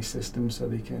building these systems so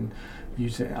they can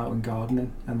use it out in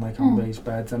gardening and like on raised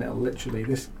beds, and it'll literally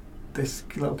this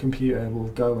little computer will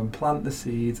go and plant the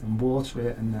seeds and water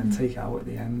it and then take it out at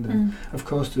the end. And of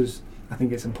course I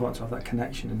think it's important to have that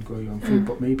connection and grow your own food,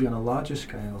 but maybe on a larger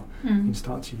scale you can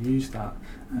start to use that.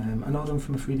 I know them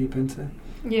from a 3D printer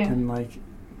can like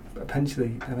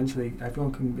eventually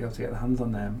everyone can be able to get their hands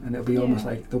on them, and it'll be almost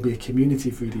like there'll be a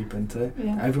community 3D printer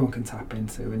that everyone can tap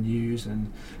into and use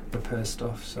and repair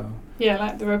stuff. So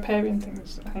like the repairing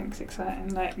things, I think is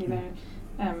exciting. Like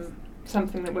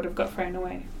something that would have got thrown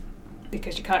away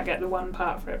because you can't get the one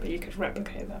part for it, but you could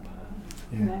replicate that part.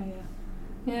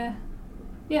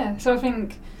 So I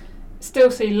think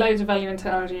still see loads of value in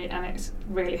technology, and it's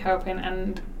really helping,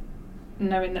 and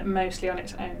knowing that mostly on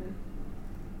its own,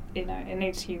 it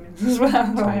needs humans as well.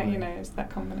 Totally. Right? It's that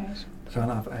combination.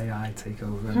 Can't have AI take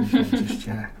over everything just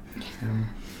yet.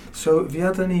 So have you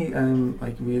had any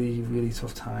like really, really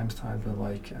tough times with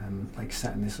like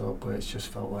setting this up where it's just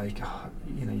felt like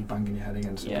you're banging your head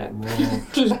against a brick wall?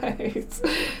 Loads.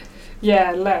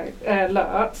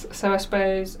 Lots. So I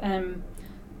suppose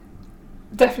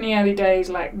definitely early days,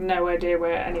 like no idea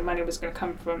where any money was going to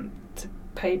come from to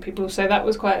pay people. So that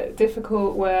was quite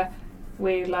difficult, where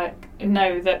we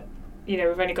know that we've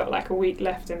only got like a week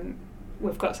left and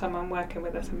we've got someone working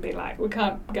with us, and be like, we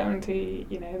can't guarantee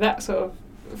that sort of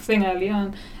thing early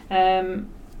on.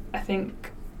 I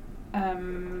think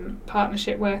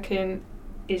partnership working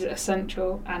is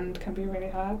essential and can be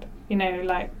really hard.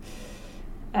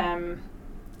 And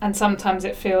sometimes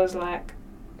it feels like,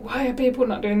 why are people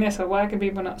not doing this, or why can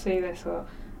people not see this, or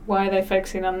why are they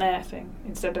focusing on their thing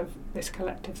instead of this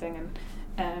collective thing?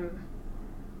 And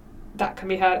that can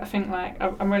be hard. I think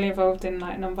I'm really involved in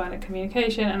non-violent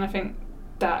communication, and I think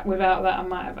that without that I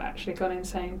might have actually gone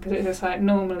insane, because it's just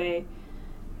normally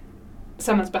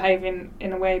someone's behaving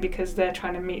in a way because they're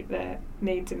trying to meet their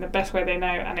needs in the best way they know,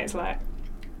 and it's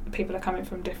people are coming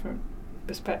from different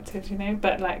perspectives,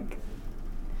 but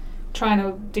trying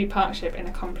to do partnership in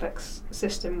a complex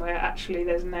system where actually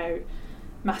there's no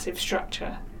massive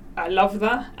structure. I love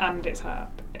that, and it's hard.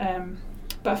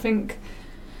 But I think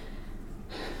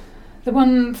the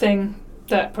one thing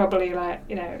that probably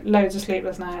loads of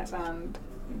sleepless nights and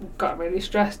got really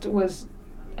stressed was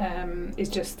is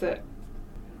just that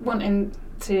wanting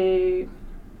to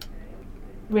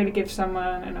really give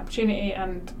someone an opportunity,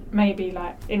 and maybe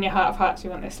in your heart of hearts you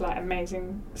want this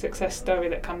amazing success story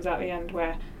that comes out the end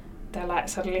where they're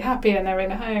suddenly happy and they're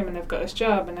in a home and they've got this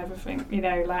job and everything,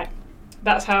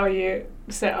 that's how you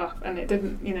set off, and it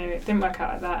didn't work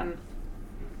out like that.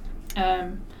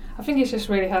 And I think it's just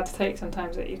really hard to take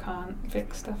sometimes that you can't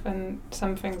fix stuff, and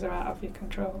some things are out of your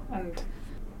control, and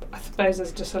I suppose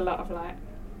there's just a lot of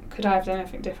could I have done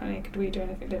anything differently, could we do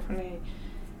anything differently,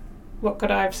 what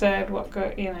could I have said,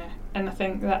 and I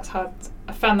think that's hard.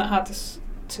 I found that hard to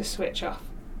switch off,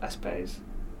 I suppose.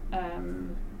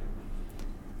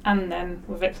 And then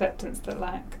with acceptance that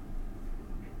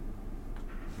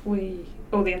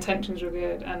all the intentions were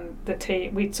good, and the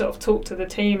team, we'd sort of talked to the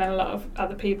team and a lot of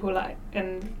other people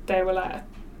and they were I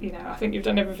think you've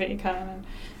done everything you can, and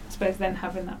I suppose then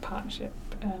having that partnership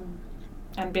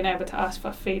and being able to ask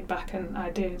for feedback and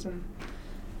ideas and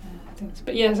things.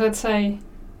 But so I'd say,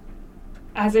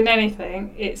 as in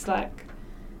anything, it's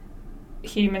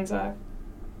humans are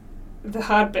the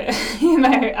hard bit,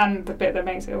 and the bit that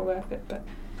makes it all worth it. But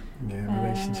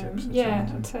relationships.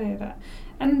 I'd say that.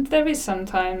 And there is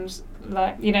sometimes,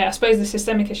 I suppose the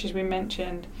systemic issues we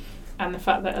mentioned, and the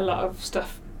fact that a lot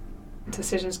of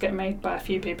decisions get made by a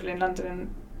few people in London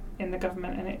and in the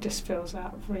government, and it just feels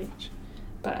out of reach.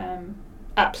 But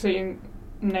absolutely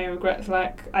no regrets.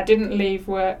 I didn't leave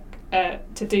work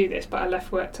to do this, but I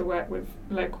left work to work with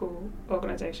local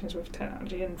organisations with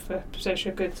technology and for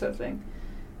social good sort of thing.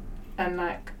 And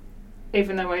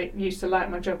even though I used to like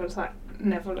my job, I was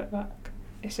never look back.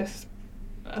 It's just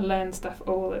I learn stuff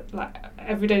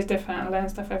every day is different. I learn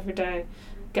stuff every day.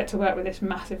 Get to work with this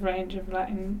massive range of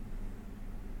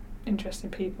interesting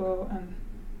people, and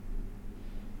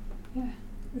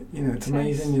it's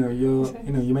amazing.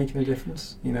 You're making a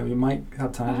difference. You might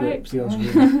have times where it feels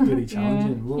really, really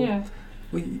challenging. Well,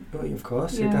 of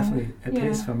course, it definitely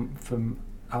appears from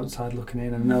outside looking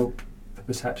in. And I know the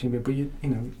perception, but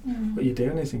what you're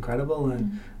doing is incredible,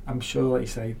 and I'm sure, like you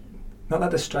say, not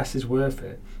that the stress is worth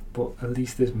it, but at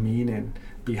least there's meaning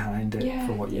behind it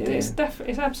for what you're doing.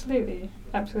 It's absolutely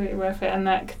worth it, and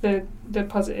the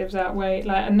positives outweigh.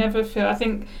 I never feel. I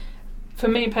think for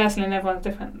me personally, and everyone's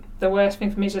different. The worst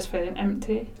thing for me is just feeling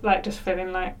empty, just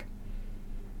feeling like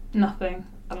nothing,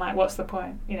 and what's the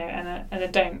point, And I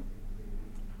don't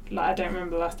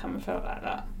remember the last time I felt like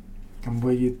that. And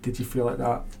did you feel like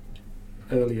that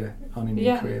earlier on in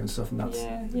your career and stuff? And that's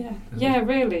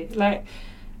really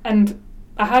and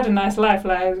I had a nice life,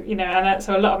 and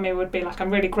so a lot of me would be I'm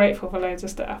really grateful for loads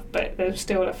of stuff, but there's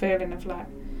still a feeling of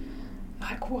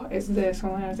what is this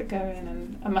and where is it going,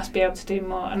 and I must be able to do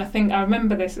more. And I think I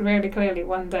remember this really clearly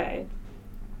one day.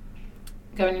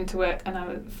 going into work, and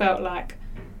I felt like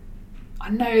I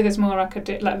know there's more I could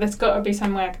do. Like there's got to be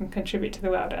some way I can contribute to the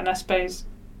world, and I suppose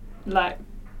like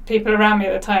people around me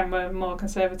at the time were more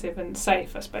conservative and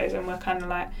safe, I suppose, and were kind of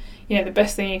like, the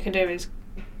best thing you can do is,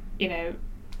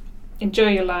 enjoy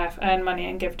your life, earn money,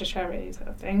 and give to charity, sort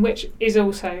of thing, which is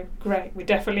also great. We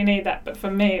definitely need that. But for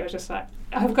me, it was just like,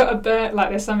 I've got a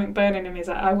there's something burning in me. It's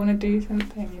like, I want to do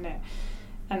something,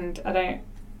 and I don't,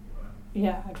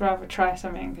 I'd rather try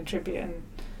something and contribute and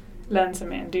learn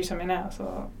something and do something else,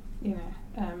 or,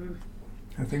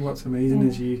 I think what's amazing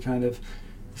is you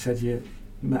said you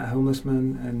met a homeless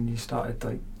man and you started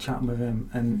like chatting with him,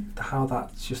 and how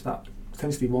that's just that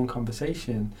potentially one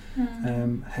conversation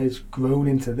has grown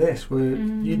into this, where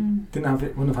you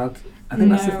wouldn't have had. I think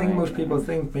that's the thing. Most people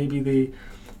think maybe they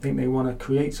think they want to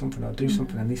create something or do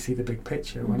something, and they see the big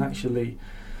picture. When actually,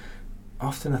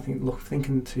 often I think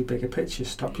thinking too big a picture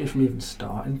stop you from even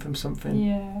starting from something.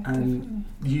 Yeah, and definitely.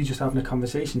 You just having a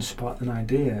conversation sparked an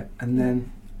idea, and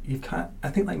then you can't. I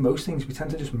think like most things, we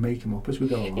tend to just make them up as we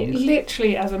go along. It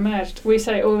literally has emerged. We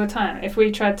say all the time, if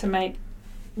we tried to make,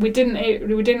 we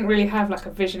didn't really have like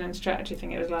a vision and strategy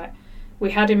thing. It was like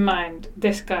we had in mind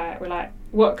this guy. We're like,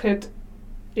 what could,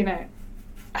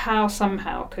 how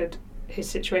somehow could his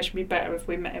situation be better if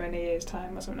we met him in a year's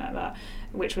time or something like that,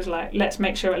 which was like, let's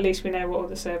make sure at least we know what all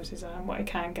the services are and what he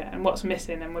can get and what's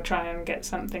missing, and we'll try and get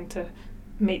something to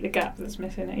meet the gap that's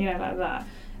missing, like that.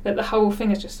 But the whole thing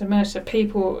has just emerged, so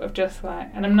people have just like,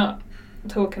 and I'm not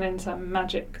talking in some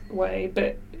magic way,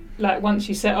 but like once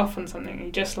you set off on something,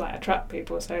 you just like attract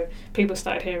people. So people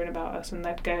started hearing about us, and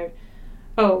they'd go,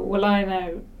 oh, well, I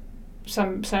know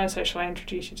some so-and-so, shall I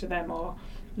introduce you to them? Or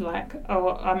like, oh,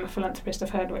 I'm a philanthropist,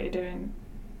 I've heard what you're doing,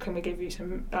 can we give you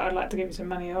some, I'd like to give you some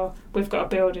money, or we've got a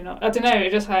building, or I don't know,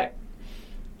 it's just like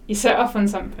you set off on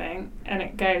something and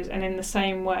it goes. And in the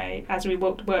same way, as we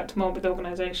worked more with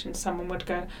organisations, someone would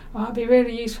go, oh, it'd be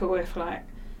really useful if like,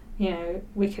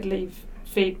 we could leave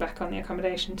feedback on the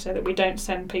accommodation so that we don't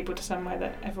send people to somewhere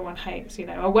that everyone hates,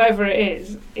 or whatever it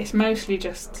is. It's mostly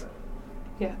just,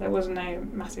 there was no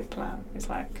massive plan. It's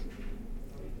like,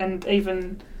 and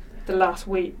even the last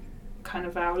week, kind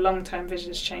of our long-term vision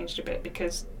has changed a bit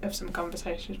because of some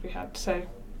conversations we had. So,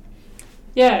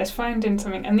 it's finding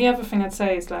something. And the other thing I'd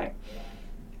say is like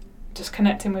just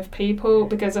connecting with people,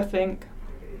 because I think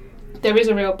there is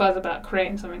a real buzz about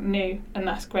creating something new, and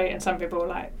that's great. And some people are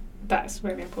like, that's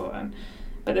really important.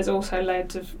 But there's also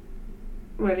loads of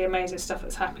really amazing stuff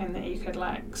that's happening that you could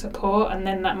like support, and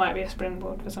then that might be a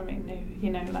springboard for something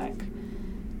new. Like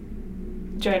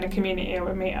join a community or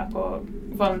a meetup or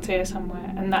volunteer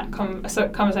somewhere, and that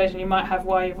conversation you might have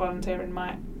while you're volunteering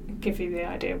might give you the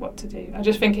idea of what to do. I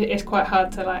just think it's quite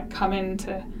hard to like come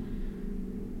into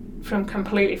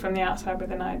completely from the outside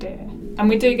with an idea, and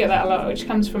we do get that a lot, which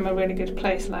comes from a really good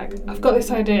place. Like, I've got this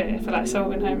idea for like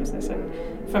solving homelessness,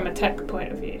 and from a tech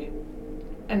point of view,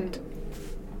 and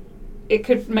it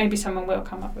could, maybe someone will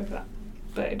come up with that,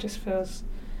 but it feels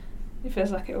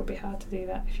like it will be hard to do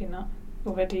that if you're not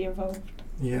already involved.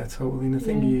 Yeah, totally. And I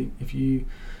think if you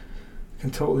can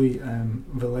totally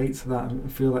relate to that,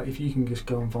 and feel like if you can just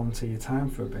go and volunteer your time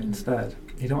for a bit instead,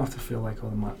 you don't have to feel like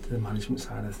the management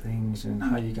side of things and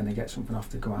how you're going to get something off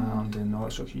the ground and all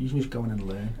that stuff. You can just go in and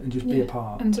learn and just be a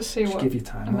part and just see what give your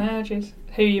time emerges,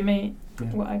 who you meet,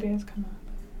 what ideas come up.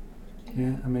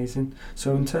 Yeah, amazing.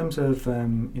 So in terms of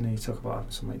you talk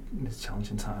about some like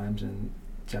challenging times and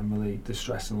generally the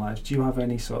stress in lives, do you have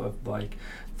any sort of like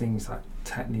things like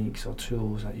techniques or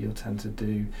tools that you'll tend to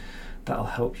do that'll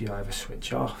help you either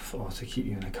switch off or to keep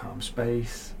you in a calm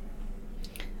space?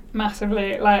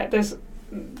 Massively. Like there's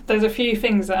a few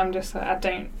things that I'm just like, I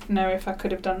don't know if I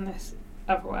could have done this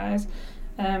otherwise,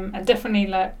 and definitely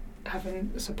like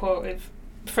having support with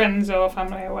friends or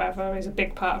family or whatever is a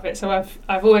big part of it. So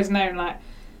I've always known like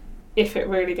if it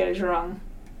really goes wrong,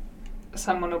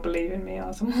 someone will believe in me,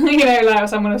 or someone, like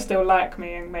someone will still like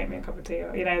me and make me a cup of tea,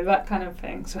 or that kind of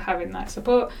thing. So having that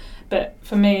support. But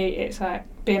for me, it's like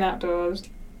being outdoors,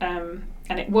 and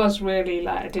it was really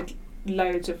like I did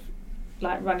loads of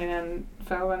like running and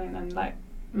trail running and like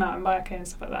mountain biking and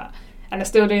stuff like that, and I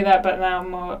still do that, but now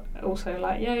more also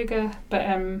like yoga. But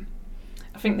I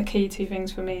think the key two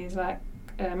things for me is like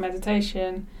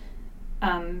meditation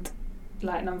and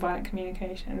like non-violent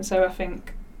communication. So I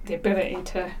think the ability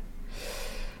to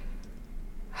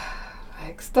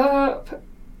like stop,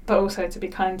 but also to be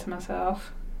kind to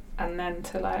myself, and then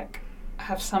to like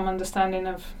have some understanding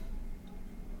of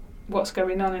what's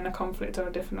going on in a conflict or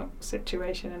a difficult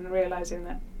situation, and realising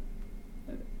that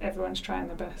everyone's trying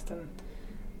their best, and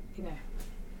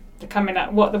they're coming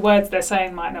at what the words they're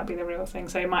saying might not be the real thing.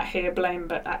 So you might hear blame,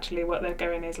 but actually what they're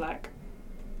going is like,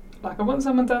 like I want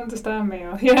someone to understand me,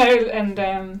 or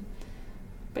and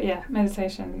but yeah,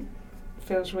 meditation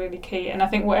feels really key, and I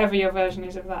think whatever your version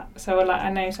is of that. So like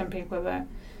I know some people that,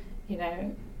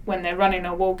 when they're running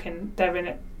or walking,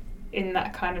 they're in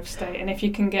that kind of state, and if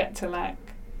you can get to like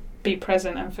be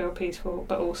present and feel peaceful,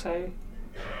 but also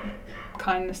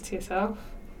kindness to yourself,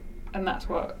 and that's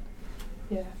what,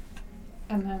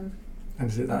 and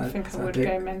is it that, I think I would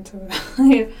go mental.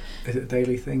 Yeah. Is it a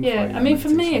daily thing? Yeah, I mean, for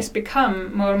me, it's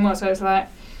become more and more. So it's like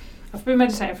I've been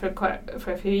meditating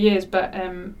for a few years, but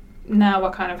now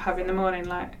I kind of have in the morning,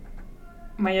 like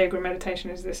my yoga and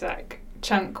meditation is this like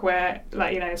chunk where,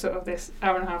 like, sort of this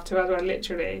hour and a half, 2 hours, where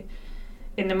literally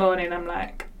in the morning I'm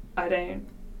like, I don't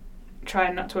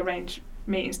try not to arrange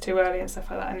meetings too early and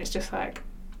stuff like that, and it's just like,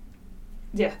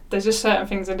 there's just certain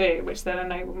things I do which then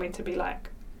enable me to be like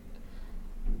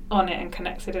on it and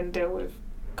connected and deal with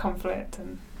conflict,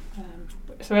 and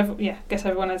so I guess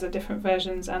everyone has a different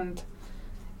versions, and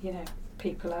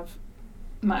people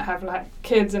might have like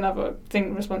kids and other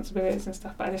responsibilities and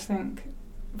stuff, but I just think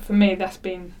for me that's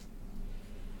been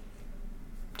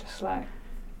just like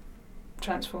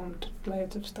transformed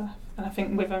loads of stuff, and I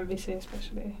think with MVC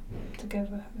especially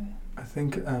together. I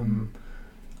think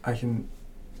I can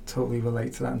totally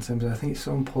relate to that in terms of, I think it's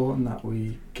so important that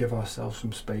we give ourselves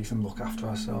some space and look after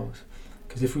ourselves,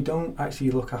 because if we don't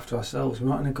actually look after ourselves, we're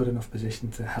not in a good enough position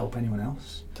to help anyone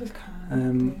else. Just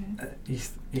can't.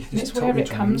 It's wherever it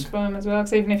comes from as well,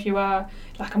 because even if you are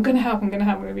like, I'm going to help, I'm going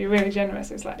to be really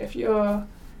generous, it's like if you're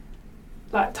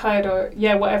like tired or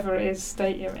whatever it is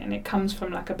state you're in, it comes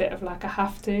from like a bit of like a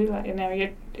have to, like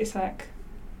it's like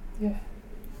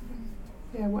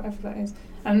whatever that is.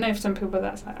 And I know for some people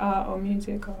that's like art or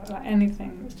music or like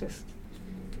anything that's just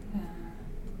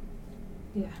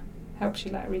helps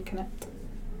you like reconnect.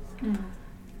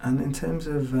 And in terms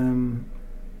of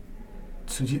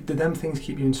so do them things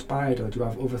keep you inspired, or do you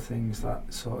have other things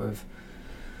that sort of,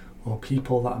 or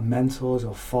people that are mentors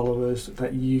or followers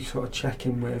that you sort of check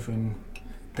in with, and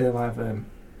they're either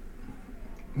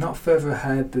not further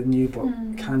ahead than you,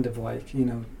 but kind of like,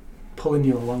 pulling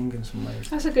you along in some ways?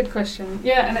 That's a good question.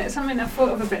 Yeah, and it's something I've thought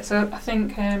of a bit. So I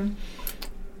think I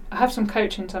have some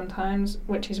coaching sometimes,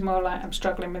 which is more like, I'm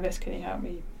struggling with this, can you help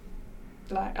me?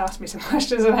 Like, ask me some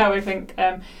questions on how we think.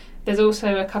 There's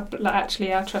also a couple, like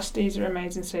actually our trustees are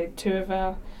amazing. So 2 of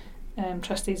our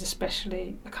trustees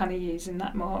especially are kind of using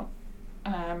that more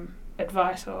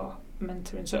advice or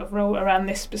mentoring sort of role around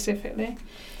this specifically.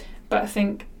 But I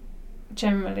think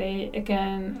generally,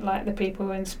 again, like the people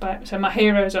who inspire, so my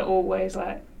heroes are always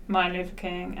like Martin Luther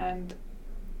King and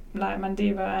like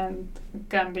Mandela and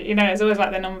Gandhi, it's always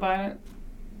like the non-violent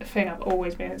thing I've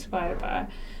always been inspired by.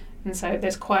 And so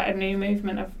there's quite a new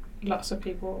movement of lots of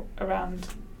people around,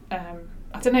 I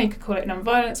don't know, you could call it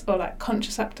non-violence or like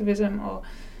conscious activism, or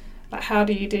like how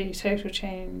do you do social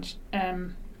change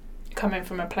coming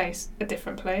from a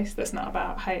different place that's not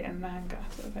about hate and anger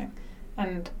sort of thing.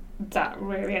 And that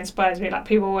really inspires me, like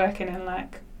people working in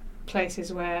like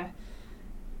places where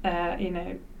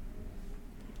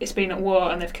it's been at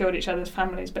war and they've killed each other's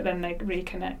families, but then they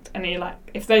reconnect, and you're like,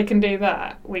 if they can do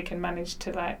that, we can manage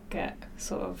to like get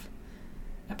sort of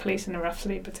a police and a rough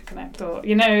sleeper to connect, or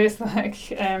it's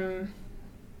like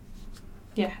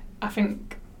I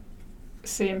think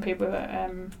seeing people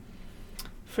that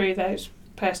through those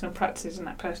personal practices and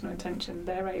that personal intention,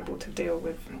 they're able to deal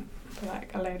with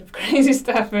like a load of crazy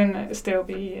stuff and still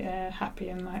be happy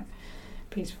and like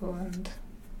peaceful, and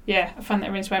I find that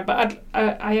really inspiring. But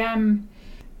I am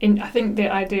I think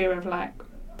the idea of like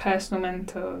personal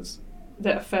mentors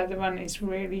that are further on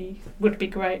would be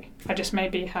great. I just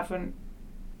maybe haven't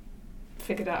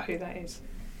figured out who that is,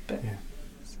 but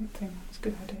something, it's a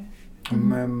good idea.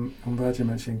 I'm glad you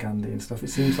mentioned Gandhi and stuff. It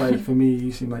seems like for me,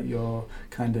 you seem like you're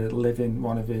kind of living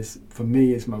one of his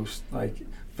most like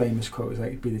famous quote is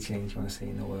like, be the change you want to see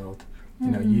in the world.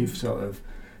 You've sort of,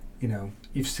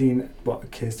 you've seen what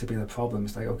appears to be the problem.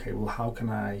 It's like, okay, well, how can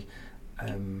I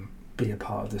be a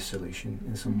part of the solution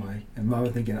in some way? And rather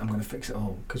than thinking I'm going to fix it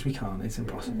all, because we can't, it's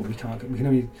impossible. We can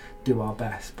only do our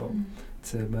best, but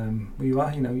you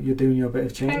are, you're doing your bit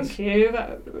of change. Thank you.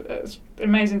 That's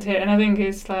amazing to hear. And I think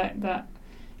it's like that.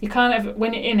 You can't ever,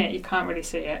 when you're in it, you can't really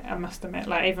see it. I must admit,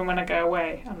 like even when I go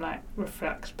away, I'm like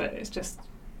reflux, but it's just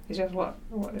what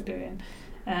they're doing.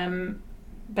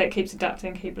 But it keeps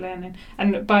adapting, keep learning.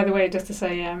 And by the way, just to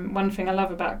say, one thing I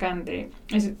love about Gandhi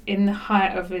is in the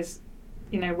height of his,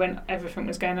 when everything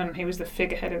was going on, he was the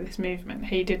figurehead of this movement.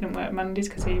 He didn't work Mondays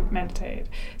because he meditated.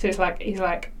 So it's like he's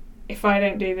like, if I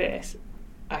don't do this,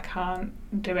 I can't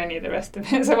do any of the rest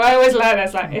of it. So I always like that.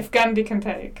 It's like, if Gandhi can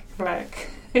take like,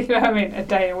 a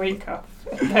day a week off,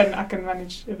 then I can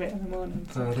manage a bit in the morning.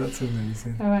 So. Oh, that's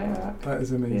amazing. I like that. That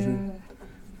is amazing.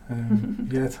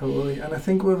 Yeah, totally. And I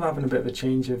think we're having a bit of a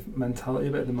change of mentality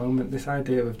a bit at the moment. This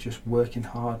idea of just working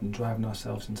hard and driving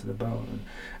ourselves into the bone,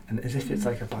 and as if it's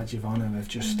like a badge of honour of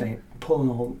just staying, pulling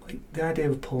all, like the idea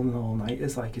of pulling all night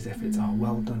is like as if it's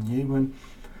well done you. And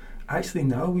actually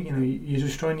no, you know, you're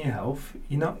destroying your health.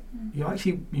 You're not.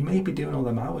 You may be doing all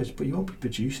them hours, but you won't be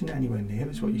producing it anywhere near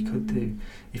as what you could do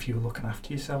if you were looking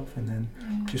after yourself, and then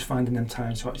just finding them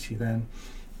times to actually then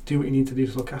do what you need to do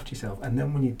to look after yourself. And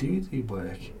then when you do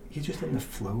work, you're just in the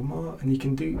flow more, and you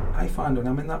can do. I find when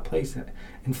I'm in that place that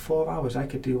in 4 hours I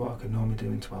could do what I could normally do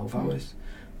in 12 hours,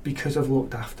 because I've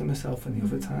looked after myself in the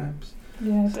other times.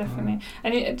 Yeah, definitely.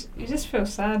 And you just feel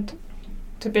sad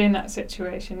to be in that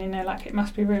situation, you know, like it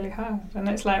must be really hard, and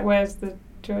it's like, where's the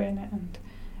joy in it, and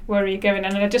where are you going?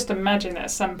 And I just imagine that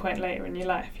at some point later in your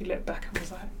life you look back and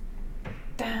was like,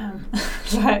 damn,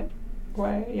 like,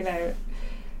 where, you know,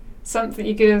 something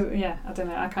you could, I don't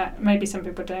know, I can't, maybe some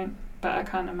people don't, but I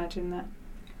can't imagine that.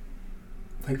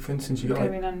 Like, for instance, you got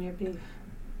going on your beat.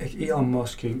 Elon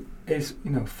Musk, who is,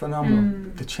 you know,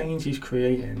 phenomenal. The change he's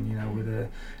creating, you know, with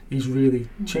he's really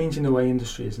changing the way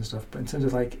industry is and stuff. But in terms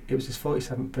of, like, it was his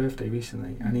 47th birthday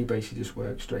recently, and he basically just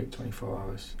worked straight 24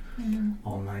 hours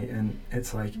all night, and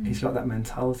it's like he's got that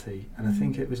mentality. And I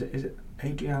think is it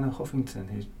Adriana Huffington,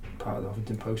 who's part of the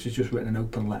Huffington Post, has just written an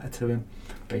open letter to him,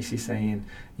 basically saying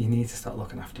you need to start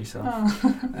looking after yourself.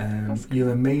 You're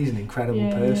an amazing,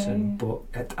 incredible person, but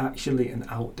it's actually an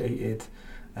outdated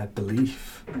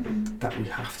belief that we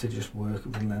have to just work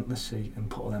relentlessly and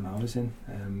put all them hours in.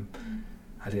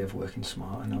 Idea of working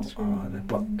smart and not hard,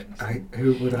 but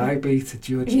who would I be to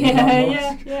judge?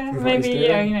 Maybe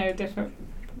you know, different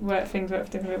things work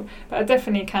for different people, but I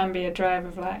definitely can be a drive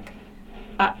of like,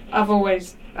 I've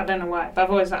always, I don't know why, but I've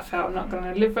always felt I'm not going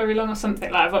to live very long or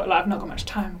something, like I've not got much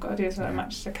time, I've got to do as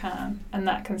much as I can, and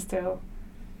that can still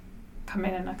come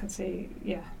in, and I can see,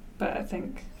 but I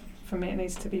think for me it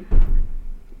needs to be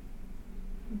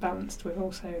balanced with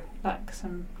also like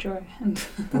some joy. And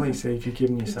well, like you say, if you're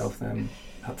giving yourself then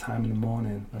that time in the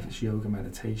morning, whether it's yoga,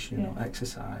 meditation or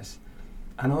exercise,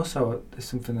 and also there's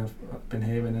something I've been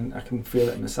hearing and I can feel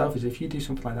it in myself, is if you do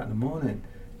something like that in the morning,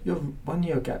 when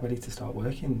you get ready to start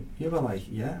working, you're like,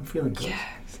 I'm feeling good.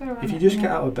 So if you just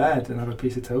get out of bed and have a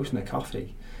piece of toast and a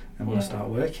coffee and want to start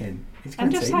working, it's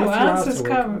going to take you a few hours to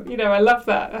come. You know, I love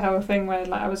that whole thing where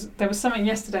like there was something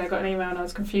yesterday, I got an email and I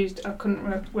was confused, I couldn't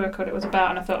work out what it was about,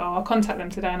 and I thought, I'll contact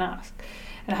them today and ask,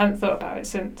 and I hadn't thought about it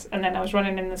since, and then I was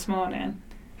running in this morning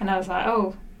and I was like,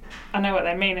 I know what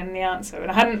they mean in the answer, and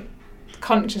I hadn't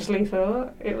consciously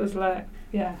thought. It was like,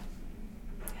 I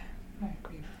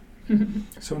agree.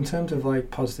 So in terms of like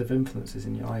positive influences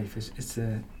in your life, is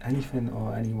there anything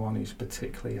or anyone who's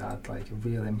particularly had like a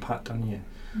real impact on you,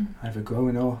 either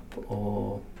growing up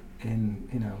or in,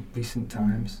 you know, recent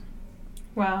times?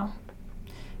 Wow.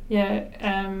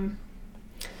 I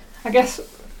guess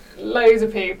loads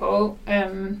of people,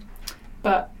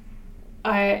 but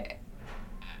I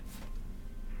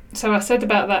said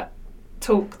about that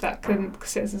talk, that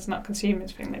Citizens Not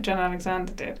Consumers thing that John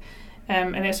Alexander did,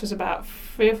 and this was about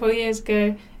 3 or 4 years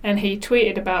ago, and he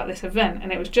tweeted about this event,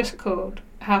 and it was just called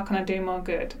How Can I Do More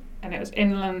Good, and it was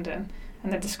in London,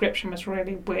 and the description was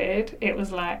really weird. It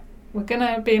was like, we're going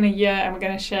to be in a year and we're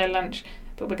going to share lunch,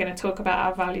 but we're going to talk about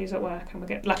our values at work, and we're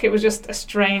going like, it was just a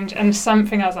strange, and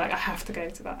something I was like, I have to go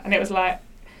to that, and it was like,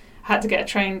 I had to get a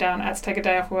train down, I had to take a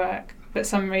day off work, but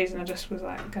some reason I just was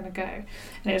like going to go, and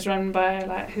it was run by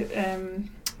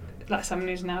like someone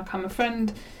who's now become a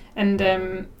friend,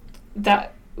 and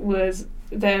that was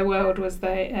their world, was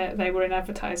they were in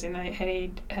advertising, and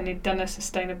he'd done a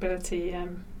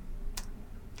sustainability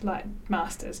like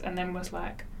masters, and then was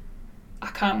like, I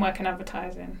can't work in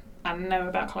advertising and know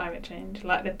about climate change,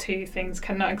 like the two things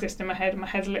cannot exist in my head, and my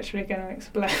head's literally going to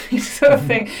explode sort of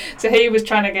thing. So he was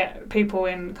trying to get people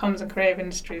in comms and creative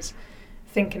industries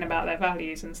thinking about their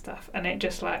values and stuff, and it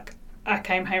just like, I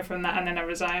came home from that and then I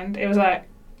resigned. It was like,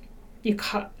 you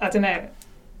can't, I don't know,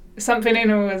 something in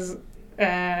it was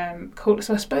cool.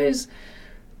 So I suppose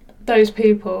those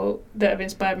people that have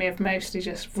inspired me have mostly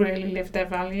just really lived their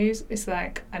values. It's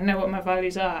like, I know what my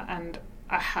values are, and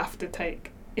I have to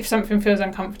take, if something feels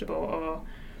uncomfortable or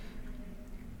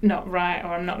not right,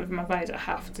 or I'm not living my values, I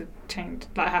have to change,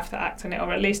 like I have to act on it,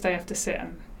 or at least I have to sit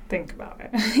and think about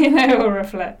it, you know, or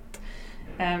reflect.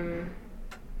 So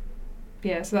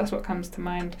that's what comes to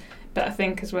mind. But I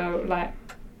think as well, like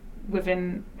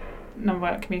within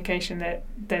non-violent communication, that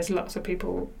there's lots of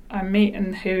people I meet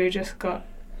and who just got,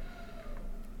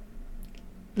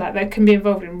 like, they can be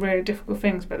involved in really difficult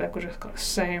things, but they've just got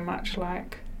so much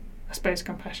like I suppose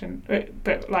compassion,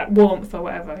 but like warmth or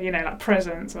whatever, you know, like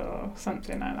presence or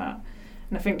something like that.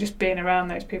 And I think just being around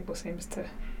those people seems to,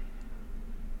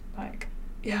 like,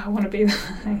 I want to be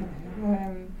there.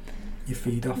 You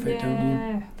feed off it, don't you?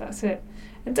 Yeah, that's it.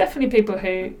 And definitely people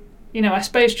who, you know, I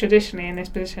suppose traditionally in this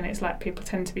position, it's like people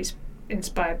tend to be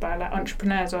inspired by like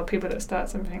entrepreneurs or people that start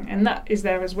something, and that is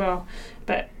there as well.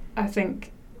 But I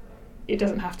think it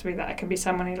doesn't have to be that. It can be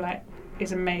someone who like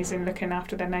is amazing looking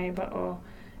after their neighbour, or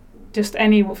just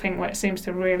anything where it seems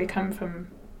to really come from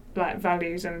like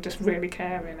values and just really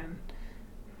caring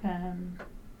and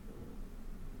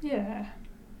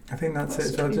I think that's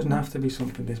it. So it doesn't have to be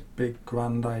something, this big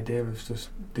grand idea of just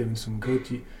doing some good.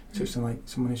 You touch on like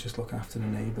someone who's just looking after the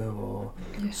neighbour, or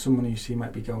someone who you see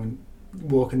might be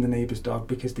walking the neighbour's dog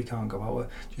because they can't go out.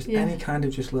 Just any kind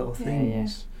of just little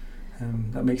things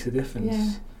that makes a difference.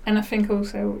 Yeah. And I think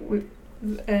also with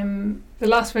the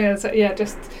last thing is that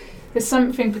just there's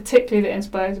something particularly that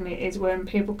inspires me is when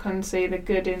people can see the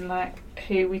good in like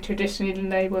who we traditionally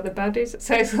label the baddies.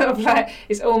 So it's sort of like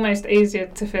it's almost easier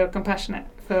to feel compassionate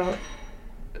for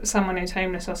someone who's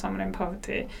homeless or someone in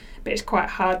poverty, but it's quite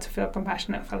hard to feel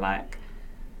compassionate for like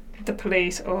the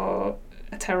police or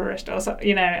a terrorist or so,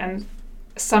 you know. And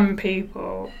some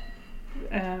people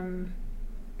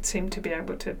seem to be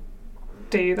able to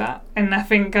do that, and I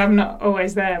think I'm not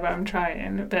always there, but I'm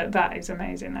trying. But that is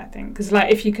amazing, I think, because like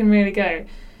if you can really go,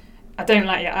 I don't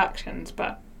like your actions,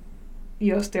 but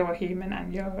you're still a human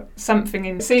and you're something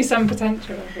in, see some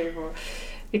potential in people.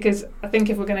 Because I think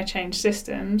if we're going to change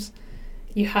systems,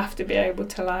 you have to be able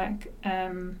to like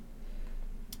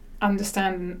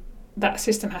understand that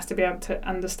system has to be able to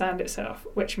understand itself,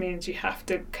 which means you have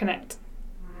to connect.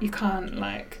 You can't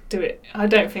like do it. I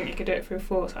don't think you could do it through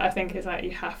force. I think it's like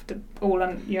you have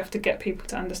to get people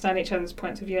to understand each other's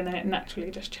points of view, and then it naturally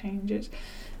just changes.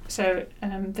 So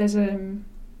there's a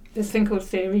thing called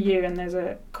Theory U, and there's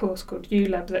a course called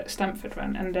ULab that Stanford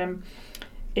run, and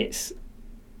it's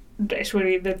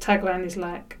really, the tagline is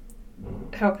like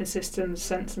helping systems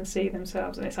sense and see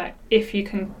themselves, and it's like if you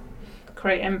can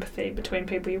create empathy between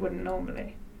people you wouldn't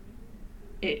normally,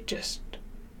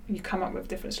 you come up with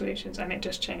different solutions, and it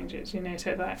just changes, you know.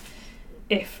 So that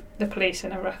if the police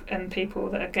and people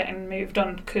that are getting moved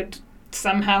on could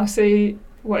somehow see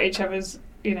what each other's,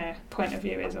 you know, point of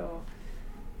view is, or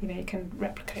you know, you can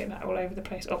replicate that all over the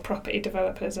place, or property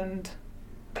developers and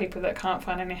people that can't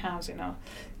find any housing, or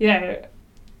you know,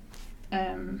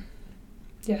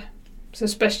 so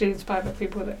especially inspired by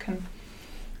people that can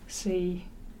see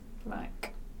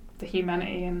like the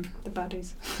humanity and the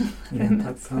baddies. Yeah,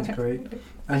 that sounds great.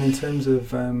 And in terms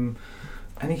of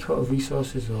any sort of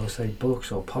resources, or say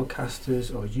books or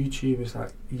podcasters or YouTubers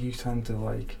that you tend to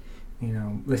like, you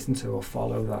know, listen to or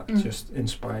follow that just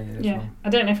inspire you as well? I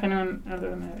don't know if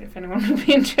anyone would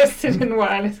be interested in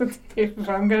what I listen to, if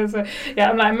I'm going to say.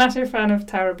 I'm like a massive fan of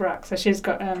Tara Brach, so she's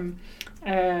got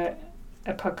a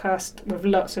podcast with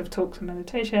lots of talks and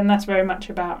meditation, and that's very much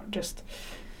about just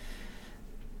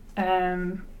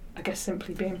I guess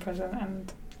simply being present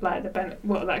and like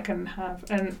what that can have.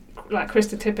 And like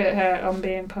Krista Tippett, her On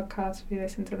Being podcast, if you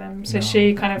listen to them, so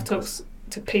she kind of talks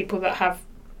to people that have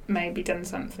maybe done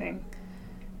something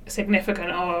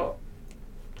significant, or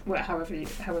however you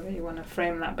want to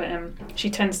frame that, but she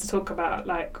tends to talk about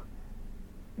like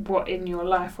what in your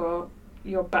life or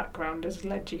your background has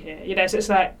led you here, you know. So it's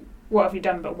like, what have you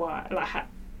done, but why, like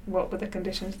what were the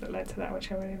conditions that led to that,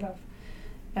 which I really love.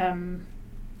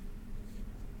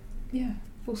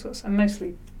 All sorts, and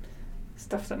mostly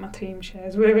stuff that my team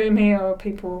shares with me or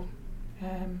people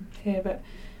here. But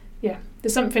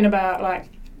there's something about like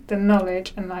the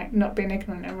knowledge and like not being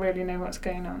ignorant and really know what's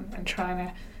going on, and trying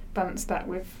to balance that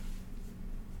with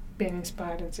being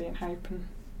inspired and seeing hope and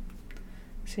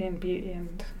seeing beauty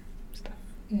and stuff.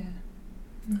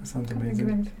 That sounds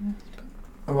amazing.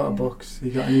 A lot of books. You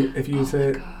got any? If you had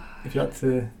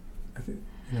to, you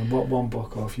know, what one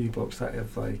book or a few books that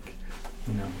have like,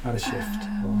 you know, had a shift?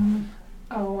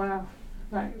 Oh wow!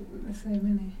 Right, there's so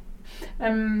many.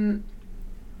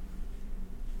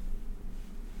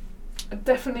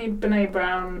 Definitely Brené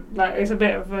Brown. Like, it's a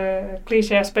bit of a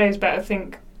cliche, I suppose, but I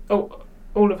think all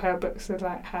of her books have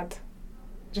like had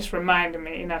just reminded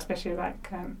me, you know, especially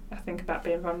like I think about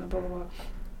being vulnerable.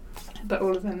 But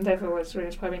all of them, they've always really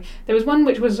inspired me. There was one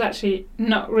which was actually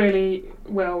not really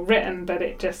well written, but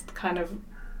it just kind of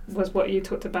was what you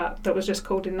talked about, that was just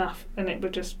called Enough, and it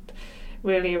was just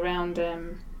really around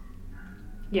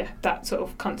that sort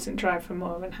of constant drive for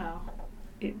more, and how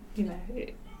it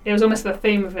was almost the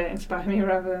theme of it inspired me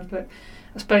rather than, but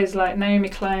I suppose like Naomi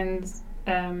Klein's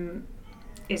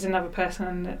is another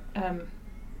person that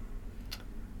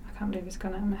I can't believe it's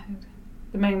gone out of my head.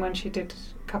 The main one she did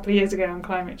a couple of years ago on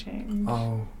climate change.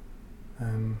 Oh.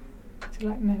 So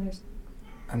like, no, there's...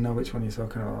 I know which one you're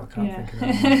talking about. I can't think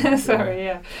of it.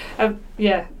 Sorry,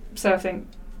 yeah. So I think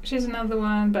she's another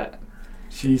one, but...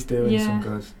 She's doing some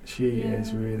good. She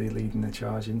is really leading the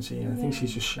charge, isn't she? And I think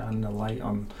she's just shining a light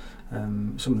on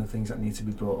some of the things that need to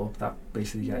be brought up that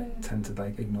basically tend to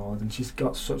like ignored. And she's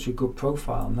got such a good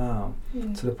profile now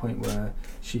to the point where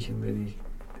she can really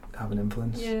have an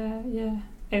influence. Yeah.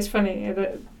 It's funny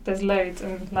that there's loads,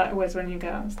 and like always when you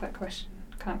get asked that question,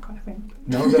 I can't quite think.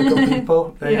 No, they're good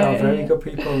people. They are very good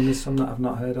people, and there's some that I've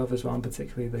not heard of as well, and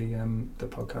particularly the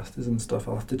podcasters and stuff.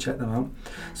 I'll have to check them out.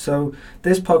 So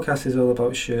this podcast is all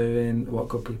about sharing what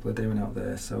good people are doing out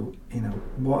there. So,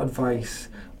 what advice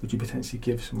would you potentially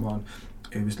give someone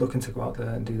who is looking to go out there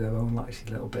and do their own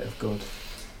little bit of good?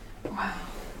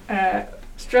 Wow.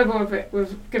 Struggle a bit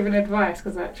with giving advice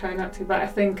because I try not to, but I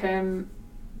think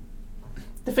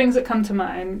the things that come to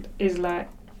mind is like,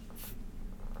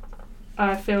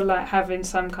 I feel like having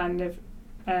some kind of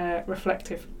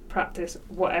reflective practice,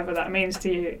 whatever that means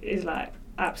to you, is like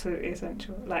absolutely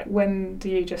essential. Like, when do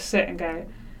you just sit and go,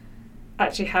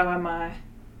 actually, how am I?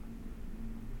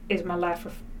 Is my life,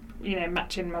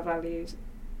 matching my values?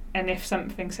 And if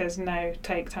something says no,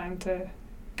 take time to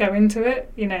go into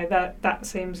it. That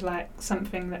seems like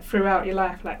something that throughout your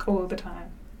life, like all the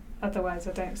time. Otherwise,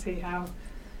 I don't see how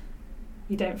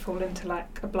you don't fall into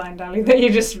like a blind alley that you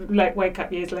just like wake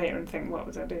up years later and think, what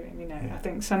was I doing? I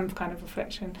think some kind of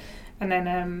reflection, and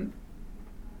then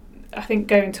I think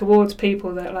going towards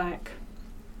people that like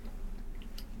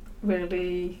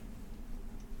really,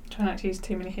 try not to use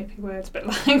too many hippie words, but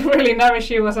like really nourish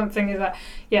you or something, is like,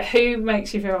 who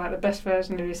makes you feel like the best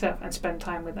version of yourself, and spend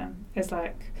time with them is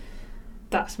like,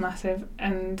 that's massive.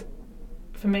 And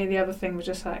for me, the other thing was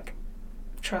just like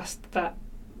trust that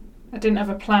I didn't have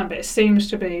a plan, but it seems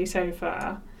to be so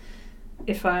far,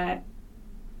 if I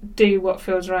do what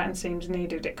feels right and seems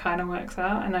needed, it kind of works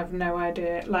out, and I have no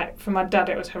idea. Like, for my dad,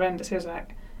 it was horrendous. He was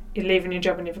like, you're leaving your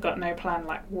job and you've got no plan,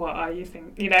 like, what are you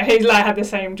thinking? He's like had the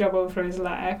same job all through his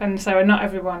life, and so not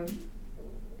everyone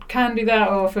can do that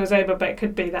or feels able, but it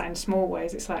could be that in small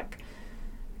ways. It's like,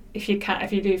 if you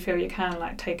do feel you can,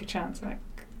 like, take a chance, like,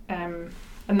 and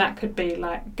that could be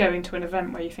like going to an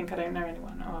event where you think, I don't know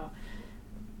anyone, or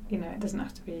it doesn't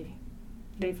have to be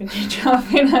leaving your job,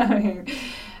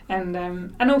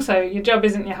 and also your job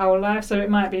isn't your whole life, so it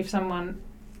might be for someone,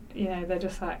 they're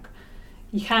just like,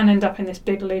 you can end up in this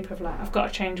big leap of like, I've got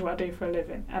to change what I do for a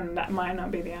living, and that might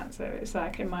not be the answer. It's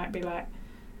like, it might be like,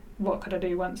 what could I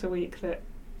do once a week that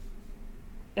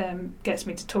gets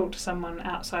me to talk to someone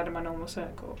outside of my normal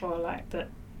circle, or like that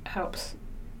helps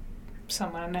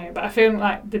someone I know. But I feel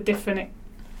like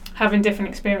having different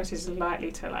experiences is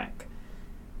likely to like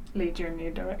lead you in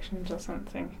new directions or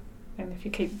something, and if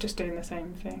you keep just doing the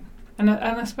same thing, and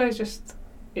I suppose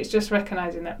it's just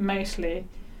recognising that mostly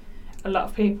a lot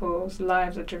of people's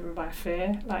lives are driven by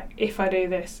fear. Like, if I do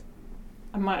this,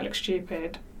 I might look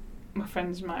stupid, my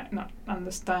friends might not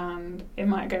understand, it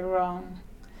might go wrong.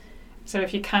 So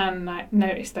if you can like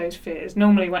notice those fears,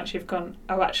 normally once you've gone,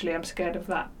 oh, actually I'm scared of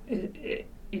that,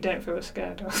 you don't feel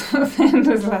scared or something.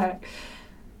 Just like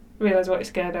realise what you're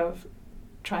scared of,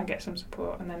 try and get some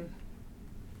support, and then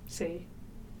see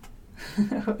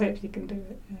if you can do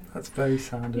it. That's very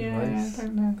sound advice. I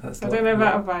don't know. I don't know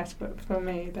about advice, but for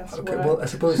me that's okay. Well, I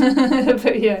suppose.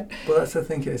 But yeah. Well, that's the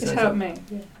thing. It's helped me.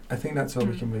 Yeah. I think that's all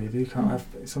we can really do. Can't have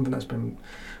something that's been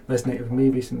resonated with me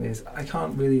recently is I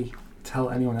can't really tell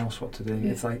anyone else what to do.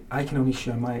 Yeah. It's like I can only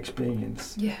share my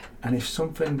experience. Yeah. And if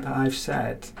something that I've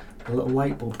said, a little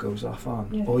light bulb goes off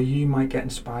on, or you might get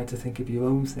inspired to think of your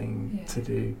own thing to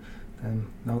do.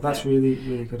 No, that's really,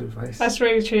 really good advice. That's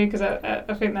really true, because I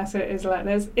think that's it. Is like,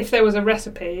 if there was a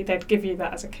recipe, they'd give you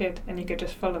that as a kid, and you could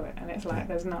just follow it. And it's like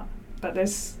there's not, but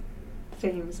there's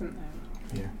themes, isn't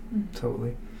there? Yeah,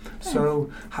 totally. Thanks. So,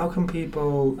 how can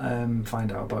people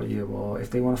find out about you, or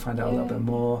if they want to find out a little bit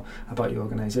more about your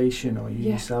organisation or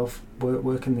you yourself,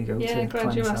 where can they go to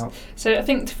find this out? So, I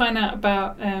think to find out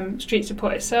about Street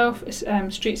Support itself, it's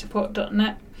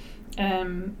streetsupport.net.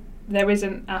 There is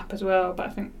an app as well, but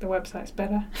I think the website's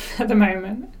better at the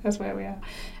moment. That's where we are.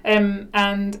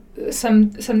 And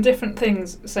some different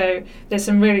things. So there's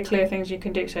some really clear things you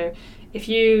can do. So if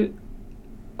you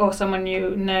or someone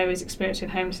you know is experiencing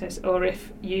homelessness, or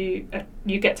if you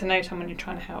get to know someone you're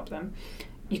trying to help them,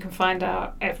 you can find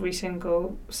out every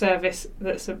single service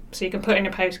so you can put in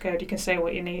a postcode, you can say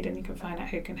what you need, and you can find out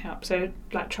who can help. So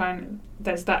like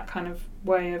there's that kind of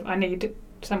way of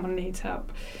someone needs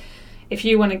help. if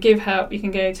you want to give help, you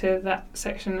can go to that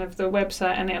section of the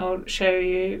website and it'll show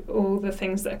you all the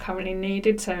things that are currently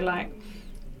needed. So like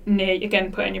near,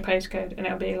 again, put in your postcode and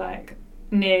it'll be like,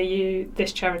 near you,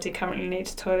 this charity currently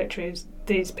needs toiletries,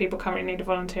 these people currently need a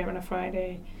volunteer on a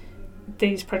Friday,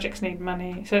 these projects need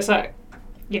money. So it's like,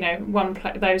 you know,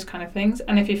 those kind of things.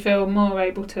 And if you feel more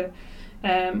able to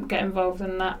get involved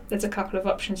in that, there's a couple of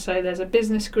options. So there's a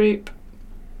business group,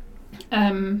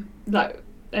 like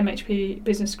MHP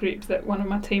business group that one of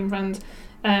my team runs,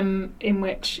 in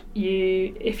which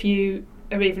if you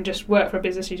or even just work for a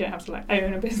business, you don't have to like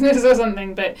own a business or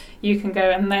something, but you can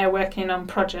go and they're working on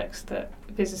projects that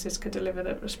businesses could deliver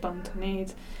that respond to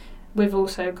needs. We've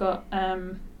also got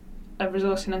a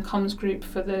resourcing and comms group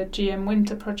for the GM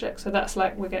Winter project, so that's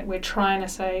like we're trying to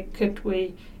say, could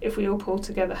we, if we all pull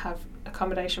together, have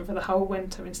accommodation for the whole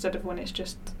winter instead of when it's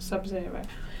just sub-zero,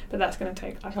 but that's going to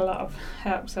take like a lot of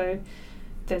help, so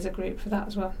there's a group for that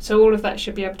as well. So all of that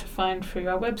should be able to find through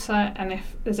our website, and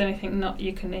if there's anything not,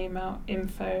 you can email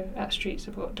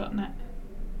info@streetsupport.net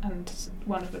and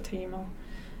one of the team will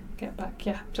get back.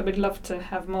 Yeah, so we'd love to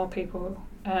have more people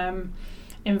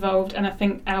involved, and I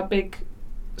think our big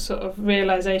sort of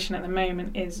realisation at the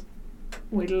moment is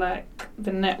we like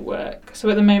the network. So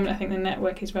at the moment I think the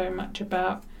network is very much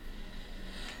about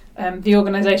the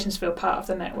organisations feel part of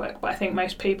the network, but I think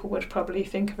most people would probably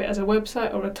think of it as a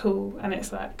website or a tool, and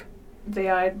it's like the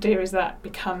idea is that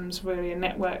becomes really a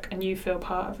network and you feel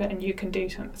part of it and you can do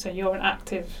something, so you're an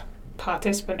active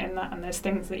participant in that and there's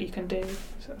things that you can do,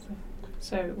 sort of thing.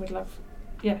 So we'd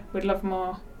love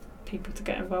more people to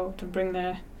get involved and bring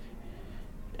their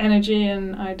energy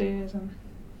and ideas. And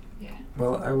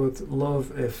well, I would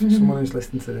love if someone who's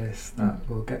listening to this that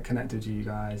will get connected with you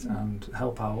guys and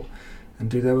help out and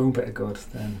do their own bit of good,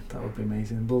 then that would be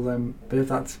amazing. Well, Viv,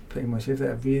 that's pretty much it.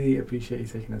 I really appreciate you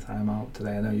taking the time out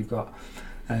today. I know you've got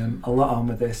a lot on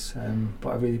with this, but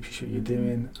I really appreciate what you're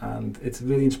doing, and it's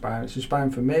really inspiring. It's inspiring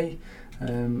for me.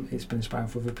 It's been inspiring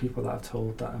for other people that I've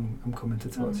told that I'm coming to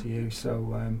talk to you.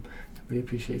 So I really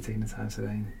appreciate you taking the time today,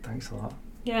 and thanks a lot.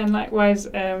 Yeah, and likewise,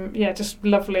 just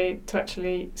lovely to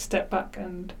actually step back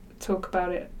and talk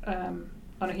about it on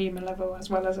a human level as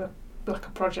well as a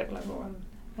project level, and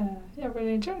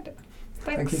really enjoyed it.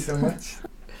 Thanks. Thank you so much.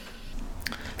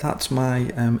 That's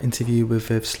my interview with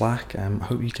Viv Slack. I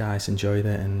hope you guys enjoyed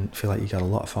it and feel like you got a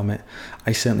lot from it.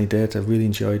 I certainly did. I really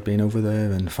enjoyed being over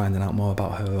there and finding out more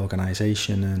about her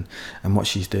organisation and what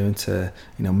she's doing to,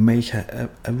 make a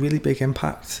really big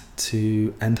impact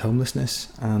to end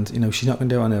homelessness. And, she's not going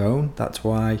to do it on her own. That's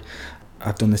why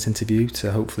I've done this interview,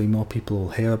 to hopefully more people will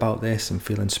hear about this and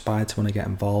feel inspired to want to get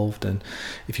involved. And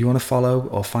if you want to follow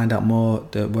or find out more,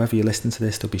 wherever you listen to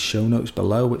this, there'll be show notes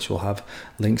below which will have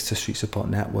links to Street Support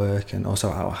Network and also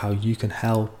how you can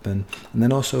help, and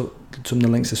then also some of the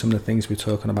links to some of the things we're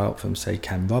talking about, from say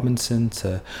Ken Robinson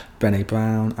to Brené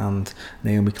Brown and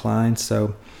Naomi Klein.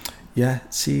 So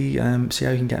see how you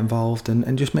can get involved,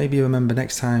 and just maybe remember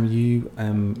next time you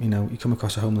come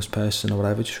across a homeless person or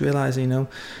whatever, just realise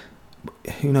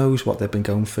who knows what they've been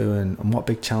going through and what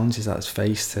big challenges that's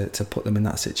faced to put them in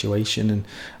that situation. And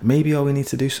maybe all we need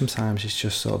to do sometimes is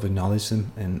just sort of acknowledge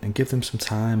them and give them some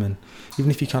time, and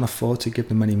even if you can't afford to give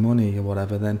them any money or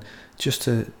whatever, then just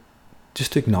to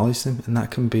acknowledge them, and that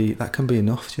can be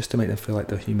enough just to make them feel like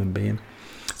they're a human being.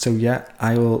 So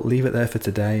I will leave it there for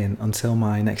today, and until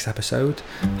my next episode,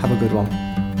 have a good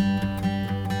one.